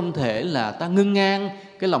 Chứ không thể là ta ngưng ngang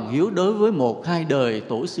cái lòng hiếu đối với 1-2 đời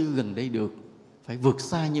tổ sư gần đây được. Phải vượt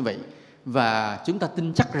xa như vậy. Và chúng ta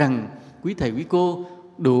tin chắc rằng quý thầy quý cô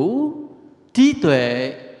đủ trí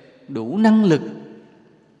tuệ, đủ năng lực,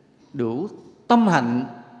 đủ tâm hạnh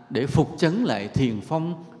để phục chấn lại thiền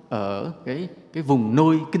phong ở cái vùng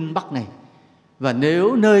nôi Kinh Bắc này. Và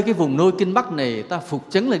nếu nơi cái vùng nôi Kinh Bắc này ta phục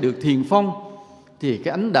chấn lại được thiền phong, thì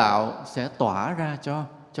cái ánh đạo sẽ tỏa ra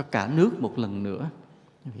cho cả nước một lần nữa.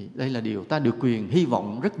 Đây là điều ta được quyền hy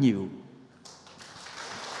vọng rất nhiều.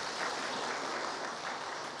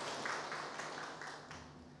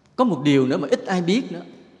 Có một điều nữa mà ít ai biết nữa,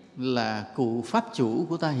 là cụ Pháp chủ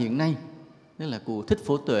của ta hiện nay, tức là cụ Thích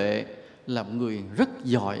Phổ Tuệ, là một người rất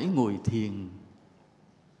giỏi ngồi thiền.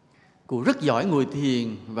 Cụ rất giỏi ngồi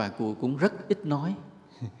thiền và cụ cũng rất ít nói,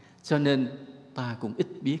 cho nên ta cũng ít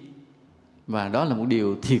biết. Và đó là một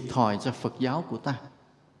điều thiệt thòi cho Phật giáo của ta.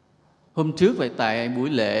 Hôm trước vậy, tại buổi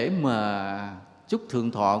lễ mà chúc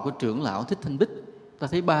thượng thọ của trưởng lão Thích Thanh Bích, ta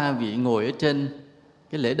thấy 3 vị ngồi ở trên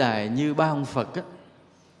cái lễ đài như 3 ông Phật á.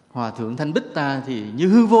 Hòa thượng Thanh Bích ta thì như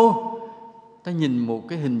hư vô. Ta nhìn một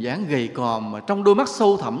cái hình dáng gầy còm mà trong đôi mắt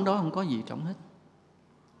sâu thẳm đó không có gì trong hết.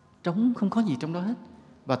 Trống, không có gì trong đó hết.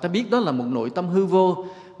 Và ta biết đó là một nội tâm hư vô.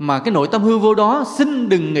 Mà cái nội tâm hư vô đó xin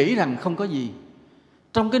đừng nghĩ rằng không có gì.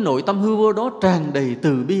 Trong cái nội tâm hư vô đó tràn đầy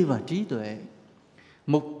từ bi và trí tuệ.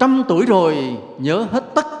 100 tuổi rồi nhớ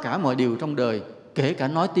hết tất cả mọi điều trong đời, kể cả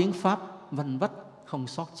nói tiếng Pháp vanh vách không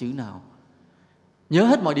sót chữ nào. Nhớ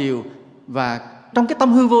hết mọi điều. Và trong cái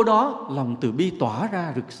tâm hư vô đó, lòng từ bi tỏa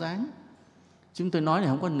ra rực sáng. Chúng tôi nói này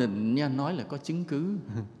không có nịnh nha, nói là có chứng cứ.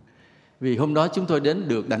 Vì hôm đó chúng tôi đến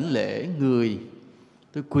được đảnh lễ người,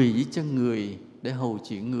 tôi quỳ dưới chân người để hầu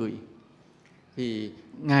chuyện người. Thì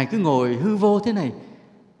Ngài cứ ngồi hư vô thế này,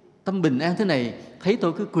 tâm bình an thế này, thấy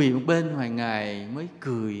tôi cứ quỳ một bên, ngoài Ngài mới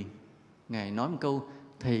cười. Ngài nói một câu: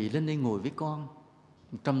 thầy lên đây ngồi với con.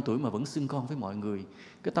 100 tuổi mà vẫn xưng con với mọi người.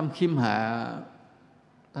 Cái tâm khiêm hạ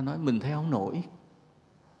Ta nói mình theo không nổi.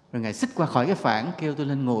 Rồi Ngài xích qua khỏi cái phản, kêu tôi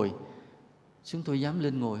lên ngồi. Chúng tôi dám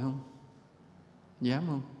lên ngồi không? Dám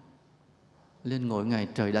không? Lên ngồi Ngài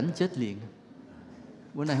trời đánh chết liền.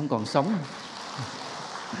 Bữa nay không còn sống.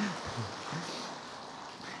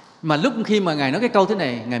 Mà lúc khi mà Ngài nói cái câu thế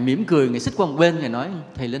này, Ngài mỉm cười, Ngài xích qua một bên, Ngài nói: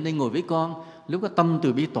 thầy lên đây ngồi với con. Lúc đó tâm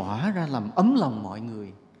từ bi tỏa ra làm ấm lòng mọi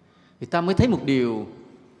người. Thì ta mới thấy một điều,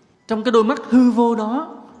 trong cái đôi mắt hư vô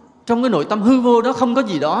đó, trong cái nội tâm hư vô đó không có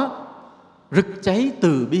gì đó rực cháy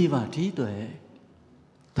từ bi và trí tuệ.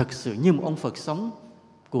 Thật sự như một ông Phật sống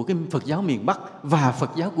của cái Phật giáo miền Bắc và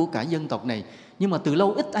Phật giáo của cả dân tộc này. Nhưng mà từ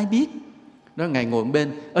lâu ít ai biết. Đó, Ngài ngồi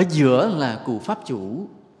bên, ở giữa là cụ Pháp chủ.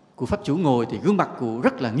 Cụ Pháp chủ ngồi thì gương mặt cụ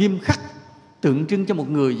rất là nghiêm khắc, tượng trưng cho một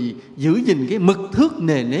người gì giữ gìn cái mực thước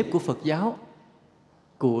nề nếp của Phật giáo.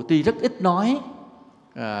 Cụ tuy rất ít nói,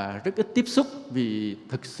 rất ít tiếp xúc, vì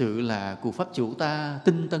thực sự là cụ Pháp chủ ta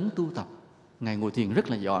tinh tấn tu tập. Ngài ngồi thiền rất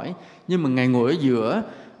là giỏi, nhưng mà Ngài ngồi ở giữa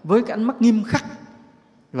với cái ánh mắt nghiêm khắc.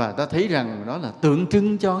 Và ta thấy rằng đó là tượng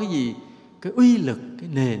trưng cho cái gì? Cái uy lực, cái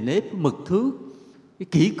nề nếp, cái mực thước, cái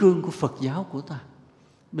kỷ cương của Phật giáo của ta.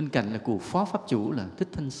 Bên cạnh là cụ Phó Pháp chủ là Thích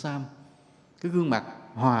Thanh Sam, cái gương mặt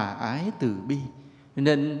hòa ái từ bi.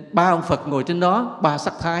 Nên ba ông Phật ngồi trên đó, ba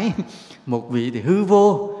sắc thái. Một vị thì hư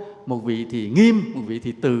vô, một vị thì nghiêm, một vị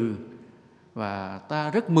thì từ. Và ta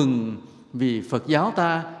rất mừng vì Phật giáo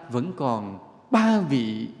ta vẫn còn ba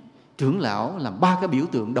vị trưởng lão làm ba cái biểu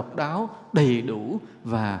tượng độc đáo, đầy đủ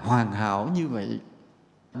và hoàn hảo như vậy.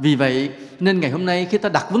 Vì vậy nên ngày hôm nay khi ta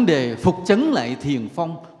đặt vấn đề phục chấn lại thiền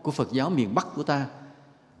phong của Phật giáo miền Bắc của ta,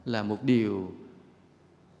 là một điều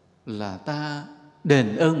là ta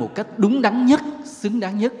đền ơn một cách đúng đắn nhất, xứng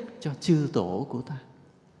đáng nhất cho chư tổ của ta.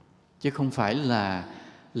 Chứ không phải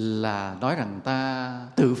là nói rằng ta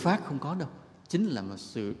tự phát, không có đâu. Chính là một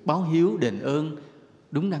sự báo hiếu đền ơn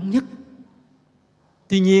đúng đắn nhất.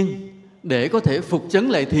 Tuy nhiên, để có thể phục chấn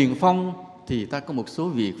lại thiền phong thì ta có một số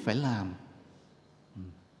việc phải làm.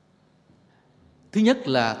 Thứ nhất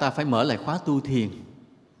là ta phải mở lại khóa tu thiền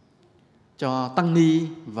cho tăng ni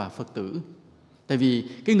và Phật tử. Tại vì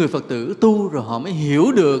cái người Phật tử tu rồi họ mới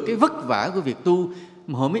hiểu được cái vất vả của việc tu,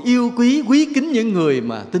 mà họ mới yêu quý kính những người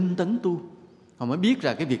mà tinh tấn tu. Họ mới biết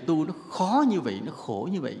rằng cái việc tu nó khó như vậy, nó khổ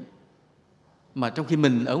như vậy. Mà trong khi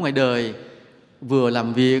mình ở ngoài đời vừa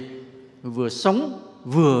làm việc, vừa sống,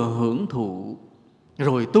 vừa hưởng thụ,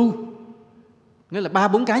 rồi tu, nghĩa là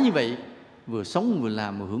 3-4 cái như vậy, vừa sống, vừa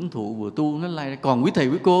làm, vừa hưởng thụ, vừa tu, nó lai ra. Còn quý thầy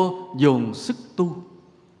quý cô dồn sức tu.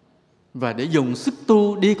 Và để dùng sức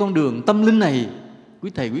tu đi con đường tâm linh này, quý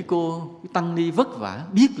thầy quý cô, quý tăng ni vất vả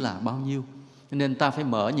biết là bao nhiêu. Nên ta phải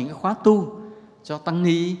mở những cái khóa tu cho tăng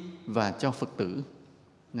ni và cho Phật tử.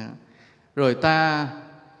 Đó. Rồi ta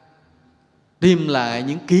tìm lại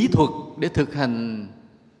những kỹ thuật để thực hành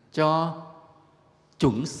cho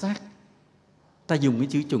chuẩn xác. Ta dùng cái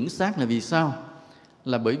chữ chuẩn xác là vì sao?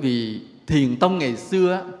 Là bởi vì thiền tông ngày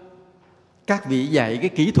xưa các vị dạy cái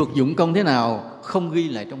kỹ thuật dụng công thế nào không ghi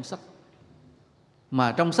lại trong sách,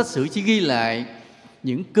 mà trong sách sử chỉ ghi lại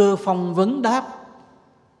những cơ phong vấn đáp.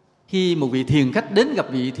 Khi một vị thiền khách đến gặp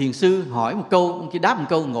vị thiền sư, hỏi một câu, ông kia đáp một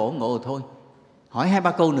câu ngộ rồi thôi, hỏi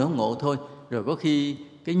 2-3 câu nữa ngộ thôi. Rồi có khi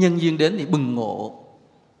cái nhân duyên đến thì bừng ngộ,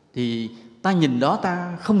 thì ta nhìn đó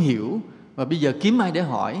ta không hiểu, và bây giờ kiếm ai để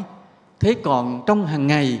hỏi. Thế còn trong hàng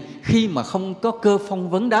ngày khi mà không có cơ phong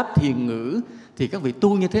vấn đáp thiền ngữ thì các vị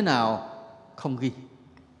tu như thế nào không ghi.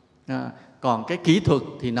 Còn cái kỹ thuật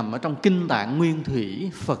thì nằm ở trong kinh tạng nguyên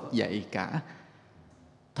thủy, Phật dạy cả.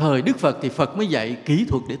 Thời Đức Phật thì Phật mới dạy kỹ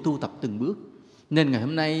thuật để tu tập từng bước. Nên ngày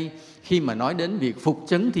hôm nay khi mà nói đến việc phục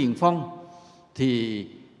chấn thiền phong thì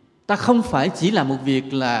ta không phải chỉ là một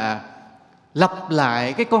việc là lặp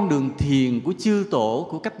lại cái con đường thiền của chư tổ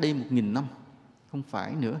của cách đây 1000 năm. Không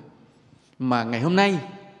phải nữa. Mà ngày hôm nay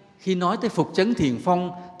khi nói tới phục chấn thiền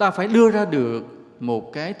phong, ta phải đưa ra được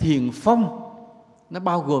một cái thiền phong nó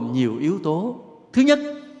bao gồm nhiều yếu tố. Thứ nhất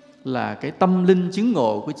là cái tâm linh chứng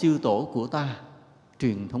ngộ của chư tổ của ta,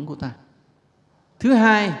 truyền thống của ta. Thứ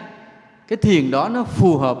hai, cái thiền đó nó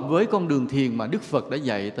phù hợp với con đường thiền mà Đức Phật đã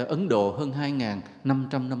dạy tại Ấn Độ hơn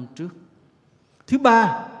 2.500 năm trước. Thứ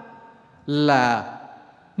ba là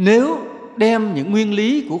nếu đem những nguyên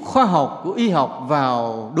lý của khoa học, của y học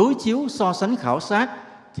vào đối chiếu, so sánh, khảo sát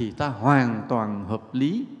thì ta hoàn toàn hợp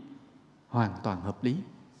lý. Hoàn toàn hợp lý.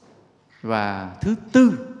 Và thứ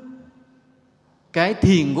tư, cái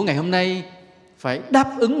thiền của ngày hôm nay phải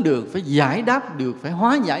đáp ứng được, phải giải đáp được, phải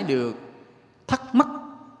hóa giải được thắc mắc,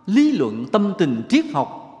 lý luận, tâm tình, triết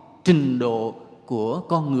học, trình độ của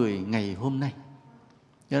con người ngày hôm nay.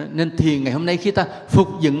 Nên thiền ngày hôm nay khi ta phục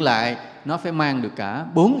dựng lại nó phải mang được cả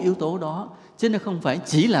 4 yếu tố đó, chứ nó không phải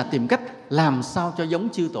chỉ là tìm cách làm sao cho giống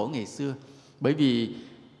chư tổ ngày xưa. Bởi vì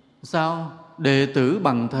sao? Đệ tử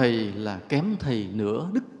bằng thầy là kém thầy nửa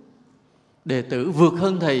đức. Đệ tử vượt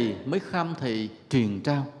hơn thầy mới kham thầy truyền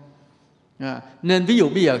trao. Nên ví dụ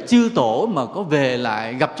bây giờ chư tổ mà có về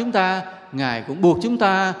lại gặp chúng ta, Ngài cũng buộc chúng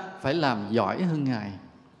ta phải làm giỏi hơn Ngài,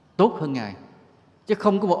 tốt hơn Ngài. Chứ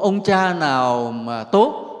không có một ông cha nào mà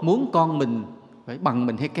tốt muốn con mình phải bằng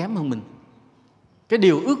mình hay kém hơn mình. Cái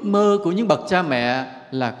điều ước mơ của những bậc cha mẹ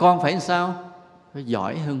là con phải làm sao? Phải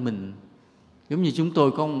giỏi hơn mình. Giống như chúng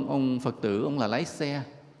tôi có ông Phật tử, ông là lái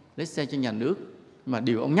xe cho nhà nước. Mà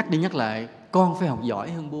điều ông nhắc đi nhắc lại, con phải học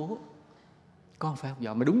giỏi hơn bố. Con phải học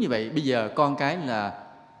giỏi. Mà đúng như vậy, bây giờ con cái là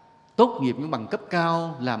tốt nghiệp những bằng cấp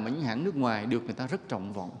cao, làm ở những hãng nước ngoài, được người ta rất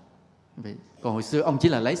trọng vọng. Vậy. Còn hồi xưa ông chỉ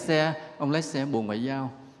là lái xe, ông lái xe Bộ Ngoại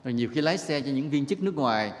giao. Rồi nhiều khi lái xe cho những viên chức nước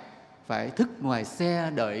ngoài, phải thức ngoài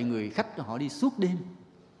xe đợi người khách họ đi suốt đêm,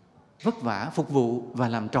 vất vả phục vụ và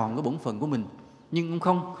làm tròn cái bổn phận của mình. Nhưng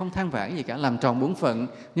ông không than vãn gì cả, làm tròn bổn phận,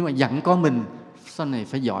 nhưng mà dặn con mình sau này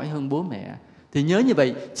phải giỏi hơn bố mẹ. Thì nhớ như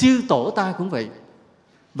vậy, chư tổ ta cũng vậy.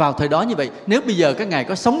 Vào thời đó như vậy, nếu bây giờ các ngài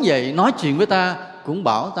có sống dậy nói chuyện với ta, cũng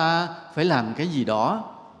bảo ta phải làm cái gì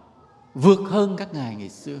đó vượt hơn các ngài ngày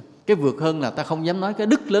xưa. Cái vượt hơn là ta không dám nói cái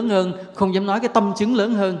đức lớn hơn, không dám nói cái tâm chứng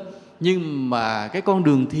lớn hơn. Nhưng mà cái con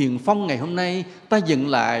đường thiền phong ngày hôm nay ta dựng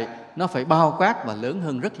lại, nó phải bao quát và lớn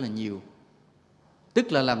hơn rất là nhiều.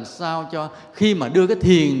 Tức là làm sao cho khi mà đưa cái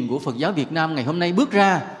thiền của Phật giáo Việt Nam ngày hôm nay bước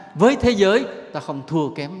ra với thế giới, ta không thua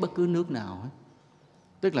kém bất cứ nước nào hết.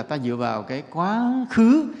 Tức là ta dựa vào cái quá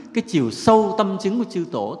khứ, cái chiều sâu tâm chứng của chư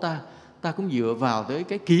tổ ta cũng dựa vào tới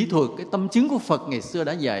cái kỹ thuật, cái tâm chứng của Phật ngày xưa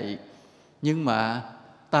đã dạy. Nhưng mà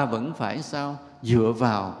ta vẫn phải sao? Dựa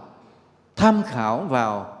vào, tham khảo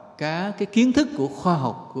vào cái kiến thức của khoa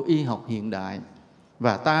học, của y học hiện đại.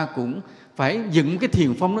 Và ta cũng phải dựng cái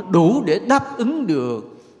thiền phong nó đủ để đáp ứng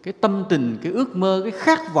được cái tâm tình, cái ước mơ, cái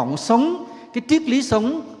khát vọng sống, cái triết lý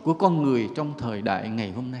sống của con người trong thời đại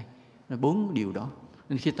ngày hôm nay. Là 4 điều đó.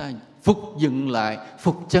 Nên khi ta phục dựng lại,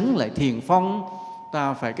 phục chấn lại thiền phong,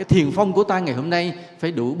 ta phải, cái thiền phong của ta ngày hôm nay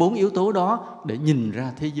phải đủ 4 yếu tố đó để nhìn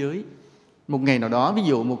ra thế giới. Một ngày nào đó, ví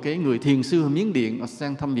dụ một cái người thiền sư ở Miến Điện, họ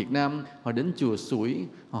sang thăm Việt Nam, họ đến chùa Sủi,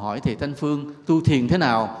 họ hỏi thầy Thanh Phương tu thiền thế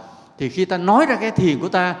nào, thì khi ta nói ra cái thiền của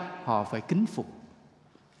ta, họ phải kính phục.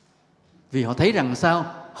 Vì họ thấy rằng sao?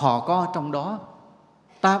 Họ có trong đó,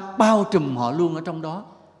 ta bao trùm họ luôn ở trong đó,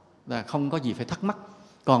 là không có gì phải thắc mắc.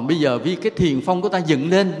 Còn bây giờ vì cái thiền phong của ta dựng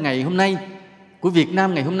lên ngày hôm nay, của Việt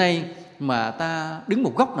Nam ngày hôm nay, mà ta đứng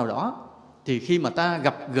một góc nào đó, thì khi mà ta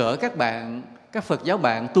gặp gỡ các bạn, các Phật giáo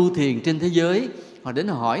bạn tu thiền trên thế giới, họ đến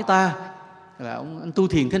họ hỏi ta là anh tu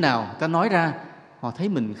thiền thế nào, ta nói ra, họ thấy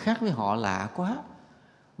mình khác với họ lạ quá.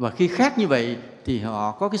 Và khi khác như vậy thì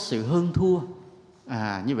họ có cái sự hơn thua.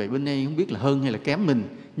 Như vậy bên đây không biết là hơn hay là kém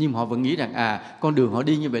mình, nhưng mà họ vẫn nghĩ rằng con đường họ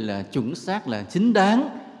đi như vậy là chuẩn xác, là chính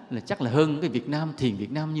đáng, là chắc là hơn cái Việt Nam, thiền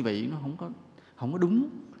Việt Nam như vậy nó không có đúng.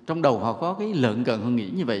 Trong đầu họ có cái lợn cợn, họ nghĩ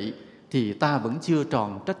như vậy, thì ta vẫn chưa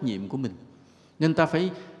tròn trách nhiệm của mình. Nên ta phải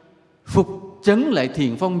phục chấn lại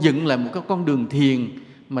thiền phong, dựng lại một cái con đường thiền,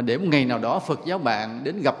 mà để một ngày nào đó Phật giáo bạn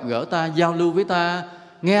đến gặp gỡ ta, giao lưu với ta,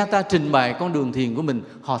 nghe ta trình bày con đường thiền của mình,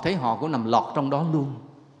 họ thấy họ cũng nằm lọt trong đó luôn,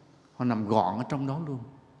 họ nằm gọn ở trong đó luôn.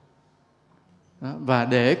 Đó. Và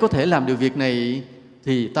để có thể làm được việc này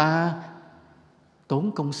thì ta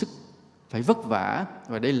tốn công sức, phải vất vả,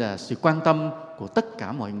 và đây là sự quan tâm của tất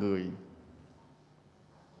cả mọi người.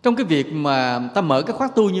 Trong cái việc mà ta mở cái khóa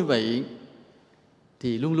tu như vậy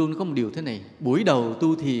thì luôn luôn có một điều thế này: buổi đầu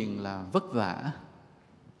tu thiền là vất vả,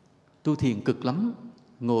 tu thiền cực lắm,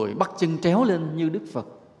 ngồi bắt chân tréo lên như Đức Phật.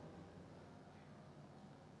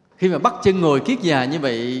 Khi mà bắt chân ngồi kiết già như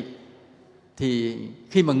vậy thì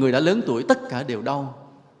khi mà người đã lớn tuổi tất cả đều đau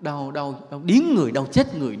điếng người, đau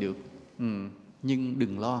chết người được. Nhưng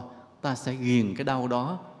đừng lo, ta sẽ ghiền cái đau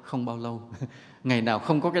đó không bao lâu. Ngày nào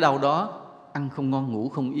không có cái đau đó, ăn không ngon ngủ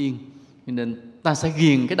không yên. Nên ta sẽ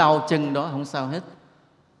ghiền cái đau chân đó, không sao hết.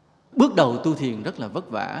 Bước đầu tu thiền rất là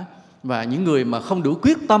vất vả. Và những người mà không đủ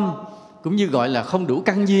quyết tâm, cũng như gọi là không đủ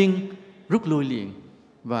căn duyên, rút lui liền.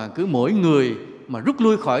 Và cứ mỗi người mà rút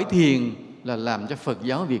lui khỏi thiền là làm cho Phật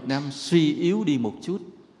giáo Việt Nam suy yếu đi một chút.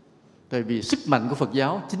 Tại vì sức mạnh của Phật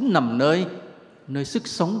giáo chính nằm nơi sức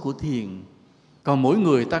sống của thiền. Còn mỗi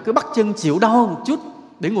người ta cứ bắt chân chịu đau một chút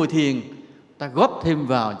để ngồi thiền, ta góp thêm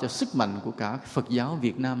vào cho sức mạnh của cả Phật giáo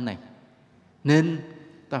Việt Nam này. Nên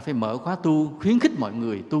ta phải mở khóa tu, khuyến khích mọi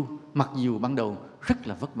người tu, mặc dù ban đầu rất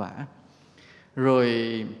là vất vả.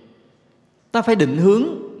 Rồi ta phải định hướng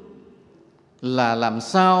là làm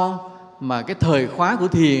sao mà cái thời khóa của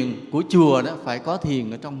thiền, của chùa đó phải có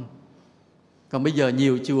thiền ở trong. Còn bây giờ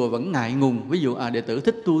nhiều chùa vẫn ngại ngùng, ví dụ đệ tử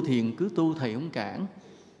thích tu thiền cứ tu, thầy không cản.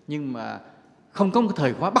 Nhưng mà không có một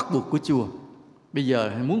thời khóa bắt buộc của chùa. Bây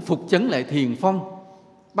giờ muốn phục chấn lại thiền phong,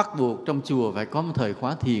 bắt buộc trong chùa phải có một thời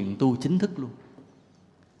khóa thiền tu chính thức luôn.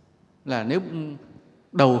 Là nếu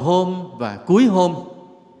đầu hôm và cuối hôm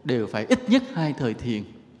đều phải ít nhất 2 thời thiền.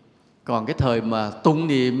 Còn cái thời mà tụng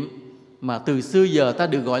niệm mà từ xưa giờ ta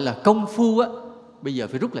được gọi là công phu á, bây giờ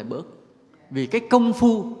phải rút lại bớt. Vì cái công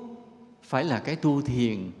phu phải là cái tu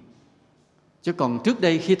thiền. Chứ còn trước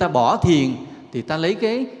đây khi ta bỏ thiền thì ta lấy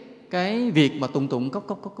cái việc mà tụng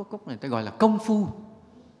cốc này ta gọi là công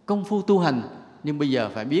phu tu hành. Nhưng bây giờ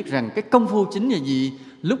phải biết rằng cái công phu chính là gì?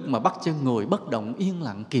 Lúc mà bắt chân ngồi bất động yên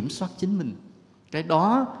lặng kiểm soát chính mình, cái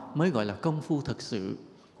đó mới gọi là công phu thật sự.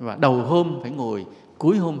 Và đầu hôm phải ngồi,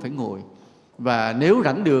 cuối hôm phải ngồi. Và nếu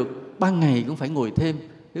rảnh được ban ngày cũng phải ngồi thêm,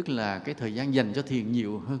 tức là cái thời gian dành cho thiền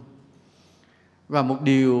nhiều hơn. Và một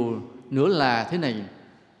điều nữa là thế này,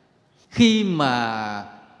 khi mà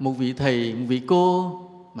một vị thầy, một vị cô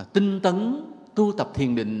mà tinh tấn tu tập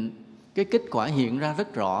thiền định, cái kết quả hiện ra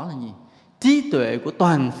rất rõ là gì? Trí tuệ của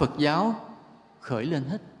toàn Phật giáo khởi lên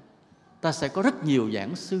hết. Ta sẽ có rất nhiều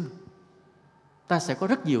giảng sư, ta sẽ có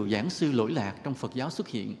rất nhiều giảng sư lỗi lạc trong Phật giáo xuất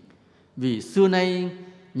hiện. Vì xưa nay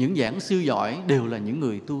những giảng sư giỏi đều là những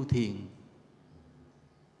người tu thiền.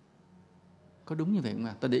 Có đúng như vậy không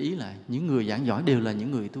ạ? Ta để ý lại, những người giảng giỏi đều là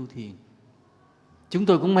những người tu thiền. Chúng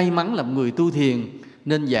tôi cũng may mắn là một người tu thiền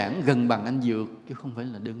nên giảng gần bằng anh Dược, chứ không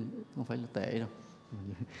phải là tệ đâu.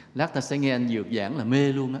 Lát ta sẽ nghe anh Dược giảng là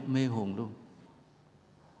mê luôn á, mê hồn luôn.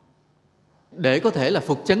 Để có thể là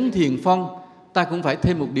phục chấn thiền phong, ta cũng phải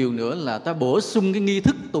thêm một điều nữa là ta bổ sung cái nghi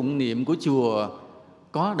thức tụng niệm của chùa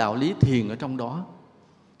có đạo lý thiền ở trong đó.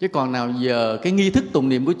 Chứ còn nào giờ cái nghi thức tụng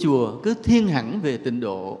niệm của chùa cứ thiên hẳn về tịnh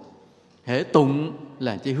độ. Hễ tụng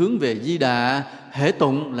là chỉ hướng về Di Đà, hễ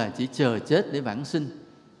tụng là chỉ chờ chết để vãng sinh.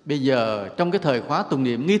 Bây giờ trong cái thời khóa tụng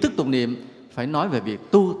niệm, nghi thức tụng niệm phải nói về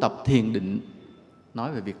việc tu tập thiền định.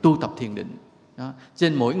 Nói về việc tu tập thiền định đó.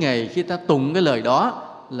 Trên mỗi ngày khi ta tụng cái lời đó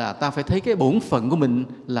là ta phải thấy cái bổn phận của mình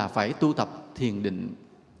là phải tu tập thiền định.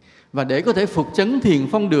 Và để có thể phục chấn thiền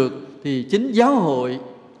phong được thì chính giáo hội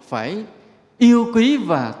phải yêu quý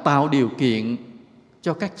và tạo điều kiện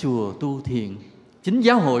cho các chùa tu thiền. Chính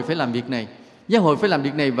giáo hội phải làm việc này. Giáo hội phải làm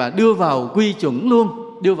việc này và đưa vào quy chuẩn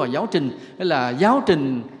luôn, đưa vào giáo trình. Đó là giáo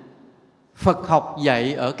trình Phật học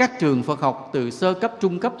dạy ở các trường Phật học từ sơ cấp,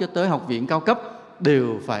 trung cấp cho tới học viện cao cấp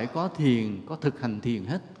đều phải có thiền, có thực hành thiền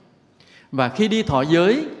hết. Và khi đi thọ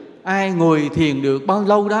giới, ai ngồi thiền được bao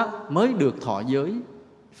lâu đó mới được thọ giới.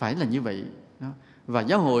 Phải là như vậy đó. Và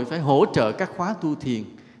giáo hội phải hỗ trợ các khóa tu thiền.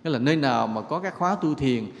 Tức là nơi nào mà có các khóa tu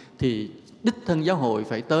thiền thì đích thân giáo hội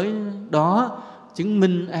phải tới đó chứng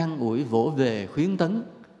minh, an ủi, vỗ về, khuyến tấn.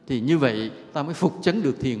 Thì như vậy ta mới phục chấn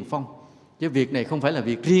được thiền phong. Chứ việc này không phải là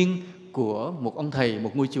việc riêng của một ông thầy,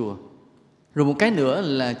 một ngôi chùa. Rồi một cái nữa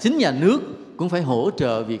là chính nhà nước cũng phải hỗ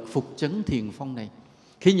trợ việc phục chấn thiền phong này.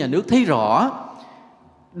 Khi nhà nước thấy rõ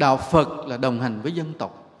đạo Phật là đồng hành với dân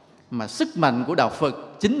tộc, mà sức mạnh của đạo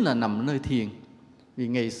Phật chính là nằm nơi thiền. Vì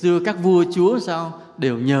ngày xưa các vua chúa sao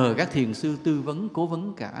đều nhờ các thiền sư tư vấn, cố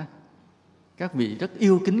vấn cả. Các vị rất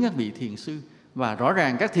yêu kính các vị thiền sư. Và rõ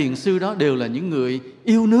ràng các thiền sư đó đều là những người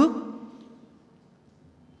yêu nước,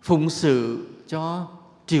 phụng sự cho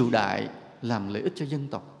triều đại, làm lợi ích cho dân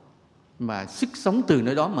tộc. Mà sức sống từ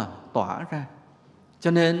nơi đó mà tỏa ra.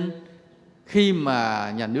 Cho nên khi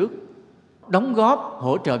mà nhà nước đóng góp,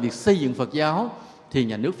 hỗ trợ việc xây dựng Phật giáo thì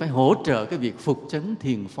nhà nước phải hỗ trợ cái việc phục chấn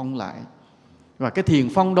thiền phong lại. Và cái thiền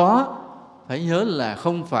phong đó phải nhớ là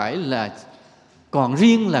không phải là còn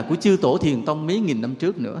riêng là của chư tổ thiền tông mấy nghìn năm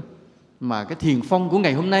trước nữa, mà cái thiền phong của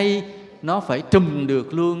ngày hôm nay nó phải trùm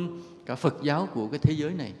được luôn cả Phật giáo của cái thế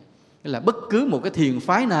giới này. Là bất cứ một cái thiền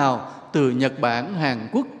phái nào từ Nhật Bản, Hàn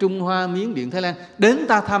Quốc, Trung Hoa, Miến Điện, Thái Lan đến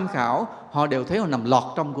ta tham khảo, họ đều thấy họ nằm lọt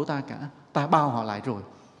trong của ta cả. Ta bao họ lại rồi.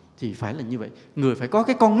 Thì phải là như vậy. Người phải có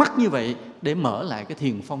cái con mắt như vậy để mở lại cái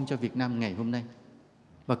thiền phong cho Việt Nam ngày hôm nay.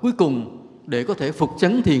 Và cuối cùng, để có thể phục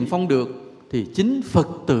chấn thiền phong được thì chính Phật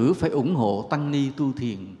tử phải ủng hộ tăng ni tu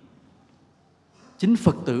thiền. Chính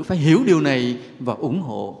Phật tử phải hiểu điều này và ủng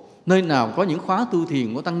hộ. Nơi nào có những khóa tu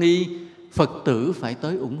thiền của tăng ni, Phật tử phải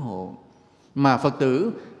tới ủng hộ. Mà Phật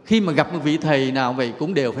tử khi mà gặp một vị thầy nào vậy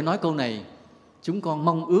cũng đều phải nói câu này: chúng con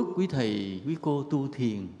mong ước quý thầy, quý cô tu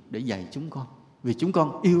thiền để dạy chúng con, vì chúng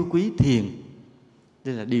con yêu quý thiền.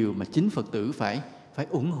 Đây là điều mà chính Phật tử phải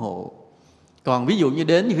ủng hộ. Còn ví dụ như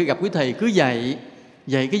đến khi gặp quý thầy cứ dạy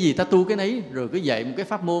cái gì ta tu cái nấy, rồi cứ dạy một cái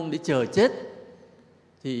pháp môn để chờ chết,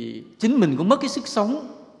 thì chính mình cũng mất cái sức sống,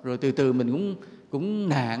 rồi từ từ mình cũng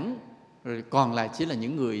nản, rồi còn lại chỉ là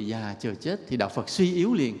những người già chờ chết, thì đạo Phật suy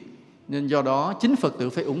yếu liền. Nên do đó chính Phật tử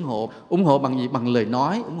phải ủng hộ bằng gì? Bằng lời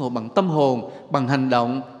nói, ủng hộ bằng tâm hồn, bằng hành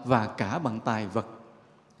động và cả bằng tài vật.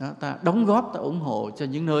 Đó, ta đóng góp, ta ủng hộ cho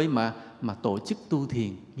những nơi mà tổ chức tu thiền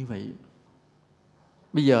như vậy.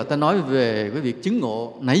 Bây giờ ta nói về cái việc chứng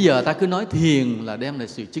ngộ. Nãy giờ ta cứ nói thiền là đem lại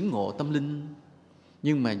sự chứng ngộ tâm linh,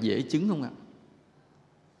 nhưng mà dễ chứng không ạ?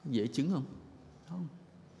 Dễ chứng không? Không.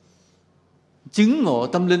 Chứng ngộ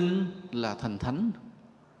tâm linh là thành thánh.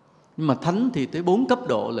 Nhưng mà thánh thì tới 4 cấp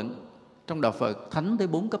độ lận. Trong đạo Phật thánh tới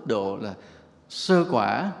 4 cấp độ là sơ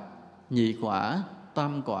quả, nhị quả,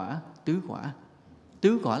 tam quả, tứ quả.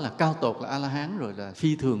 Tứ quả là cao tột, là A-la-hán rồi, là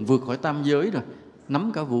phi thường vượt khỏi tam giới rồi,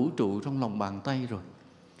 nắm cả vũ trụ trong lòng bàn tay rồi.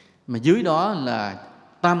 Mà dưới đó là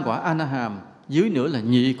tam quả A-na-hàm, dưới nữa là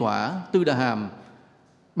nhị quả Tư Đà Hàm,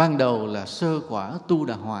 ban đầu là sơ quả Tu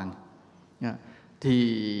Đà Hoàng.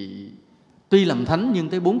 Thì tuy làm thánh nhưng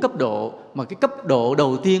tới 4 cấp độ, mà cái cấp độ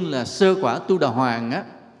đầu tiên là sơ quả Tu Đà Hoàng á,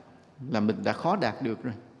 là mình đã khó đạt được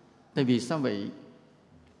rồi. Tại vì sao vậy?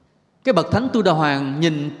 Cái bậc thánh Tu Đà Hoàng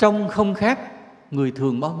nhìn trông không khác người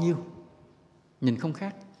thường bao nhiêu, nhìn không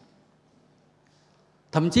khác.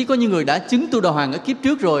 Thậm chí có những người đã chứng Tu Đà Hoàng ở kiếp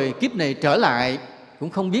trước rồi, kiếp này trở lại cũng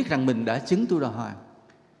không biết rằng mình đã chứng Tu Đà Hoàng.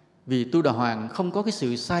 Vì Tu Đà Hoàng không có cái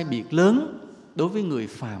sự sai biệt lớn đối với người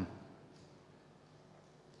phàm.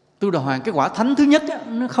 Tu Đà Hoàng, cái quả thánh thứ nhất á,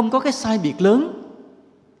 nó không có cái sai biệt lớn.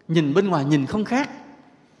 Nhìn bên ngoài nhìn không khác,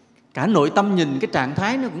 cả nội tâm nhìn cái trạng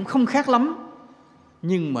thái nó cũng không khác lắm,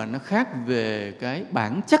 nhưng mà nó khác về cái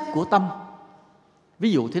bản chất của tâm.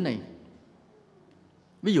 Ví dụ thế này,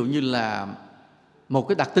 ví dụ như là một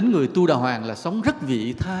cái đặc tính người Tu Đà Hoàng là sống rất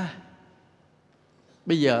vị tha.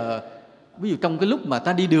 Bây giờ ví dụ trong cái lúc mà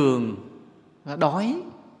ta đi đường, ta đói,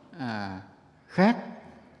 khát,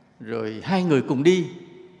 rồi hai người cùng đi,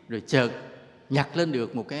 rồi chợt nhặt lên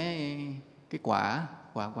được một cái quả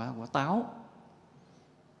táo,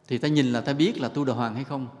 thì ta nhìn là ta biết là Tu Đà Hoàng hay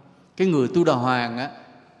không. Cái người Tu Đà Hoàng á,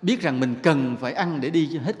 biết rằng mình cần phải ăn để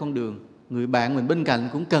đi hết con đường, người bạn mình bên cạnh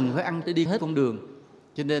cũng cần phải ăn để đi hết con đường,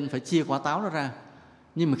 cho nên phải chia quả táo đó ra.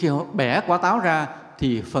 Nhưng mà khi họ bẻ quả táo ra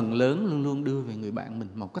thì phần lớn luôn luôn đưa về người bạn mình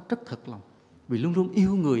một cách rất thật lòng, vì luôn luôn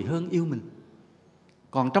yêu người hơn yêu mình.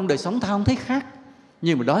 Còn trong đời sống ta không thấy khác,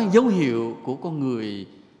 nhưng mà đó là dấu hiệu của con người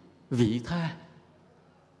vị tha.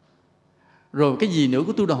 Rồi cái gì nữa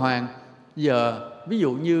của Tu Đà Hoàng? Giờ ví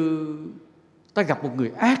dụ như ta gặp một người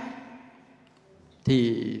ác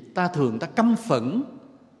thì ta thường ta căm phẫn,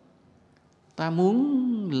 ta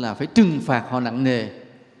muốn là phải trừng phạt họ nặng nề.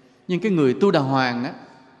 Nhưng cái người Tu Đà Hoàng á,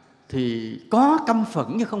 thì có căm phẫn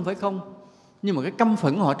chứ không phải không, nhưng mà cái căm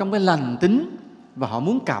phẫn của họ trong cái lành tính, và họ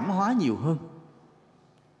muốn cảm hóa nhiều hơn.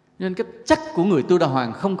 Nên cái chất của người Tu Đà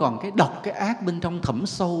Hoàng không còn cái độc, cái ác bên trong thẳm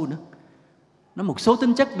sâu nữa. Nó một số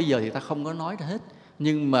tính chất bây giờ thì ta không có nói ra hết,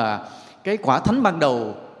 nhưng mà cái quả thánh ban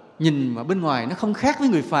đầu nhìn mà bên ngoài nó không khác với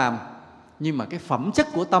người phàm, nhưng mà cái phẩm chất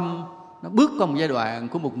của tâm nó bước qua một giai đoạn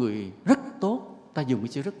của một người rất tốt. Ta dùng cái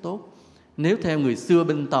chữ rất tốt. Nếu theo người xưa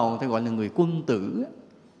bên Tàu ta gọi là người quân tử,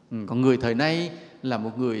 còn người thời nay là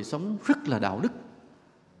một người sống rất là đạo đức,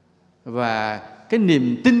 và cái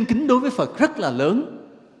niềm tin kính đối với Phật rất là lớn.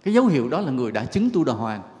 Cái dấu hiệu đó là người đã chứng Tu Đà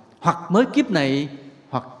Hoàng, hoặc mới kiếp này,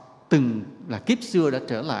 hoặc từng là kiếp xưa đã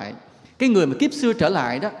trở lại. Cái người mà kiếp xưa trở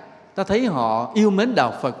lại đó, ta thấy họ yêu mến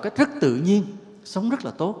đạo Phật cách rất tự nhiên, sống rất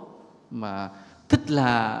là tốt, mà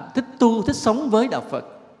thích tu, thích sống với đạo Phật.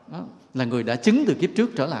 Đó là người đã chứng từ kiếp trước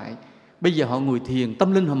trở lại. Bây giờ họ ngồi thiền,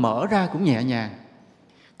 tâm linh họ mở ra cũng nhẹ nhàng.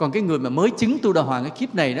 Còn cái người mà mới chứng Tu Đà Hoàng cái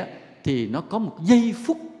kiếp này đó, thì nó có một giây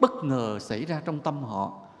phút bất ngờ xảy ra trong tâm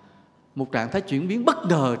họ, một trạng thái chuyển biến bất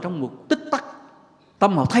ngờ trong một tích tắc.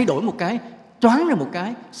 Tâm họ thay đổi một cái, choáng ra một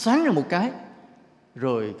cái, sáng ra một cái,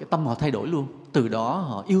 rồi cái tâm họ thay đổi luôn. Từ đó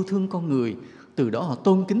họ yêu thương con người, từ đó họ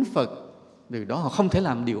tôn kính Phật, từ đó họ không thể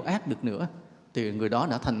làm điều ác được nữa. Thì người đó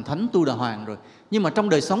đã thành thánh Tu Đà Hoàng rồi. Nhưng mà trong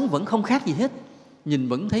đời sống vẫn không khác gì hết, nhìn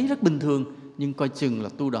vẫn thấy rất bình thường, nhưng coi chừng là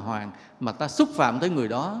Tu Đà Hoàng. Mà ta xúc phạm tới người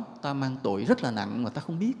đó, ta mang tội rất là nặng mà ta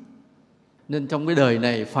không biết. Nên trong cái đời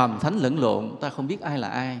này phàm thánh lẫn lộn, ta không biết ai là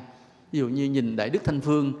ai. Ví dụ như nhìn Đại Đức Thanh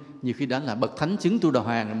Phương, nhiều khi đã là bậc thánh chứng Tu Đà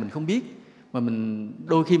Hoàng rồi mình không biết. Mà mình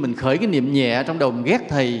đôi khi mình khởi cái niệm nhẹ trong đầu, mình ghét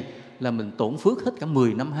thầy là mình tổn phước hết cả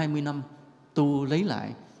 10 năm, 20 năm tu lấy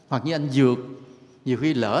lại. Hoặc như anh Dược, nhiều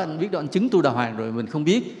khi lỡ anh biết đó anh chứng Tu Đà Hoàng rồi mình không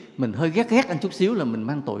biết, mình hơi ghét anh chút xíu là mình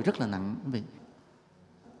mang tội rất là nặng.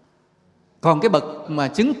 Còn cái bậc mà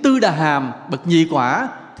chứng Tư Đà Hàm, bậc nhị quả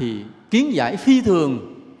thì kiến giải phi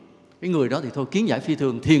thường. Cái người đó thì thôi, kiến giải phi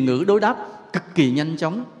thường, thiền ngữ đối đáp cực kỳ nhanh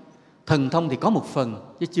chóng. Thần thông thì có một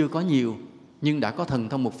phần chứ chưa có nhiều, nhưng đã có thần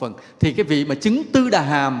thông một phần. Thì cái vị mà chứng Tư Đà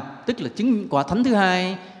Hàm, tức là chứng quả thánh thứ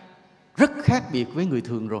hai, rất khác biệt với người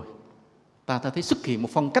thường rồi. ta thấy xuất hiện một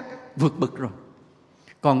phong cách vượt bậc rồi.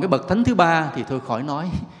 Còn cái bậc thánh thứ ba thì thôi khỏi nói,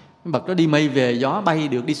 cái bậc đó đi mây về gió bay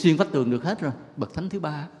được, đi xuyên vách tường được hết rồi, bậc thánh thứ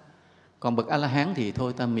ba. Còn bậc A-la-hán thì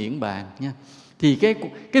thôi ta miễn bàn nha. Thì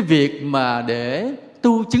cái việc mà để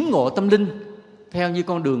tu chứng ngộ tâm linh theo như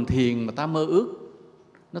con đường thiền mà ta mơ ước,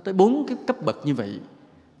 nó tới 4 cái cấp bậc như vậy,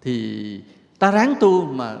 thì ta ráng tu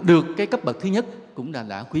mà được cái cấp bậc thứ nhất cũng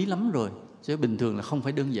đã quý lắm rồi, chứ bình thường là không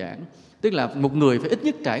phải đơn giản. Tức là một người phải ít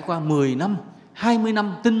nhất trải qua 10 năm, 20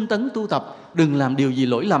 năm tinh tấn tu tập, đừng làm điều gì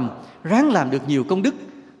lỗi lầm, ráng làm được nhiều công đức,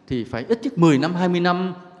 thì phải ít nhất 10 năm, 20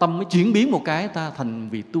 năm tâm mới chuyển biến một cái, ta thành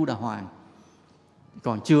vị Tu Đà Hoàng.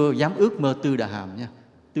 Còn chưa dám ước mơ Tư Đà Hàm nha.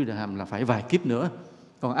 Tư Đà Hàm là phải vài kiếp nữa,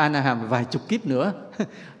 còn A Na Hàm là vài chục kiếp nữa.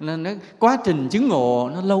 Nên quá trình chứng ngộ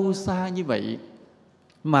nó lâu xa như vậy.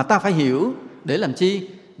 Mà ta phải hiểu để làm chi?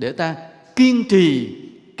 Để ta kiên trì,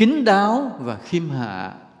 kín đáo và khiêm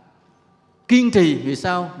hạ. Kiên trì vì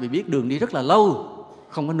sao? Vì biết đường đi rất là lâu,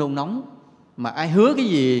 không có nôn nóng. Mà ai hứa cái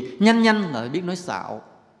gì nhanh nhanh là biết nói xạo.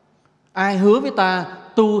 Ai hứa với ta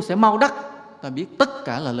tu sẽ mau đắc, ta biết tất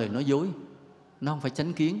cả là lời nói dối, nó không phải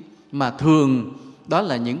chánh kiến. Mà thường đó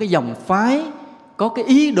là những cái dòng phái có cái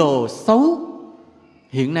ý đồ xấu.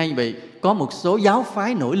 Hiện nay vậy, có một số giáo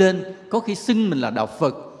phái nổi lên, có khi xưng mình là đạo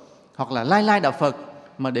Phật hoặc là lai đạo Phật,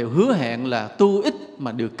 mà đều hứa hẹn là tu ít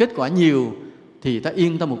mà được kết quả nhiều. Thì ta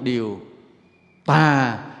yên tâm một điều,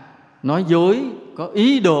 ta nói dối, có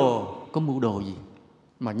ý đồ, có mưu đồ gì,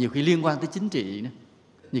 mà nhiều khi liên quan tới chính trị nữa.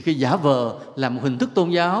 Nhiều khi giả vờ làm một hình thức tôn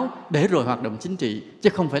giáo để rồi hoạt động chính trị, chứ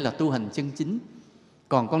không phải là tu hành chân chính.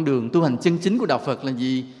 Còn con đường tu hành chân chính của đạo Phật là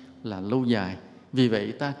gì? Là lâu dài. Vì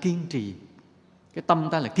vậy ta kiên trì. Cái tâm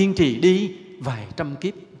ta là kiên trì đi vài trăm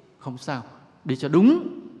kiếp, không sao. Đi cho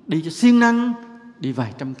đúng, đi cho siêng năng, đi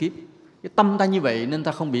vài trăm kiếp. Cái tâm ta như vậy nên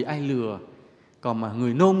ta không bị ai lừa. Còn mà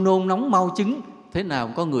người nôn nóng mau chứng, thế nào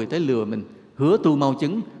cũng có người tới lừa mình, hứa tu mau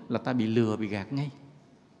chứng là ta bị lừa, bị gạt ngay.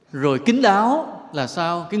 Rồi kín đáo là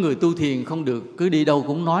sao? Cái người tu thiền không được cứ đi đâu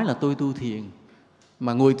cũng nói là tôi tu thiền.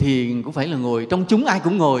 Mà ngồi thiền cũng phải là ngồi trong chúng ai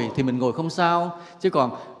cũng ngồi, thì mình ngồi không sao. Chứ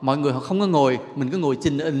còn mọi người họ không có ngồi, mình cứ ngồi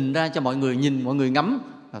trình ình ra cho mọi người nhìn, mọi người ngắm,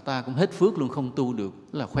 là ta cũng hết phước luôn, không tu được.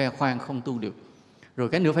 Đó là khoe khoang không tu được. Rồi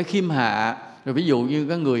cái nữa phải khiêm hạ. Rồi ví dụ như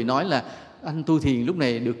có người nói là anh tu thiền lúc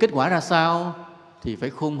này được kết quả ra sao, thì phải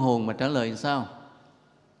khôn hồn mà trả lời làm sao?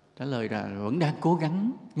 Trả lời là vẫn đang cố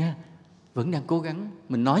gắng nha, vẫn đang cố gắng.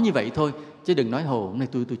 Mình nói như vậy thôi, chứ đừng nói hôm nay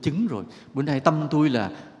tôi chứng rồi, bữa nay tâm tôi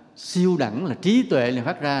là siêu đẳng, là trí tuệ liền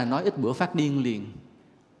phát ra, nói ít bữa phát điên liền.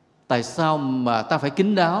 Tại sao mà ta phải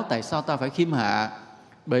kín đáo? Tại sao ta phải khiêm hạ?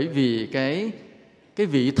 Bởi vì cái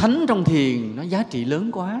vị thánh trong thiền nó giá trị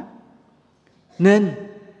lớn quá, nên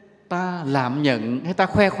ta lạm nhận hay ta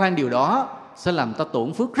khoe khoang điều đó sẽ làm ta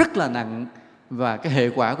tổn phước rất là nặng. Và cái hệ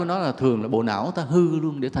quả của nó là thường là bộ não ta hư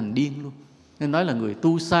luôn, để thành điên luôn. Nên nói là người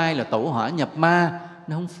tu sai là tẩu hỏa nhập ma,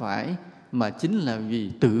 nó không phải, mà chính là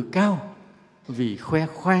vì tự cao, vì khoe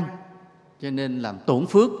khoang, cho nên làm tổn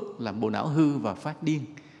phước, làm bộ não hư và phát điên.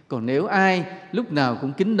 Còn nếu ai lúc nào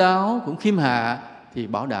cũng kín đáo, cũng khiêm hạ, thì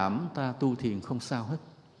bảo đảm ta tu thiền không sao hết.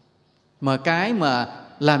 Mà cái mà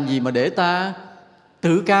làm gì mà để ta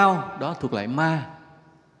tự cao, đó thuộc lại ma.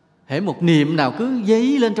 Hễ một niệm nào cứ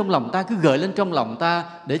dấy lên trong lòng ta, cứ gợi lên trong lòng ta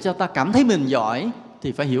để cho ta cảm thấy mình giỏi,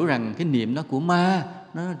 thì phải hiểu rằng cái niệm đó của ma,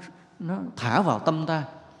 nó thả vào tâm ta.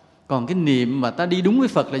 Còn cái niệm mà ta đi đúng với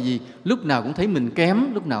Phật là gì? Lúc nào cũng thấy mình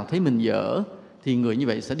kém, lúc nào thấy mình dở, thì người như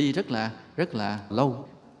vậy sẽ đi rất là lâu.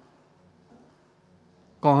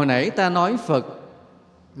 Còn hồi nãy ta nói Phật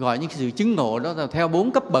gọi những sự chứng ngộ đó là theo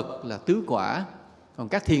 4 cấp bậc là tứ quả. Còn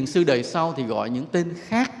các thiền sư đời sau thì gọi những tên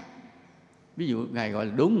khác. Ví dụ Ngài gọi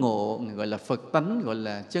là đốn ngộ, Ngài gọi là Phật tánh, gọi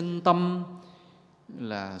là chân tâm,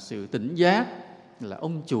 là sự tỉnh giác, là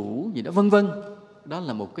ông chủ gì đó, vân vân. Đó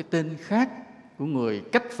là một cái tên khác của người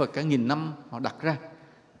cách Phật cả nghìn năm họ đặt ra.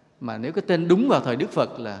 Mà nếu cái tên đúng vào thời Đức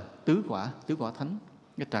Phật là tứ quả thánh.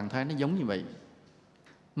 Cái trạng thái nó giống như vậy.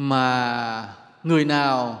 Mà người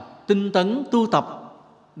nào tinh tấn tu tập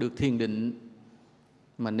được thiền định,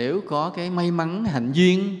 mà nếu có cái may mắn hạnh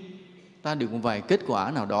duyên ta được một vài kết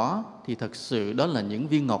quả nào đó, thì thật sự đó là những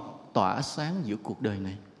viên ngọc tỏa sáng giữa cuộc đời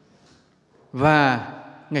này. Và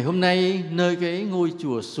ngày hôm nay nơi cái ngôi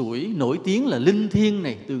chùa Sủi nổi tiếng là linh thiêng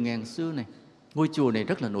này, từ ngàn xưa này, ngôi chùa này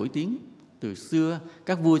rất là nổi tiếng. Từ xưa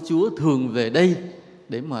các vua chúa thường về đây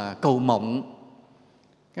để mà cầu mộng.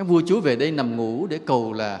 Các vua chúa về đây nằm ngủ để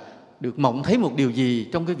cầu là được mộng thấy một điều gì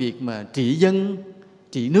trong cái việc mà trị dân,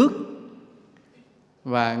 trị nước.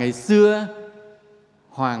 Và ngày xưa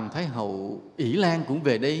Hoàng Thái Hậu Ỷ Lan cũng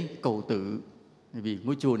về đây cầu tự, vì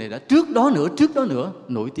ngôi chùa này đã trước đó nữa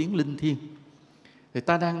nổi tiếng linh thiêng. Thì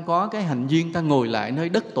ta đang có cái hạnh duyên, ta ngồi lại nơi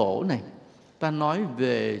đất tổ này, ta nói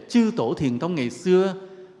về chư tổ thiền tông ngày xưa,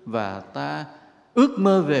 và ta ước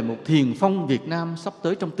mơ về một thiền phong Việt Nam sắp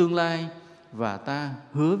tới trong tương lai, và ta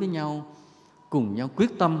hứa với nhau, cùng nhau quyết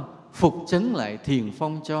tâm phục trấn lại thiền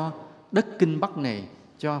phong cho đất Kinh Bắc này,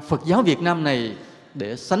 cho Phật giáo Việt Nam này,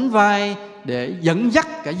 để sánh vai, để dẫn dắt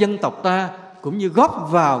cả dân tộc ta, cũng như góp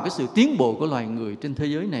vào cái sự tiến bộ của loài người trên thế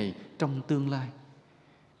giới này trong tương lai.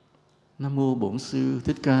 Nam mô Bổn Sư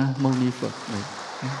Thích Ca Mâu Ni Phật.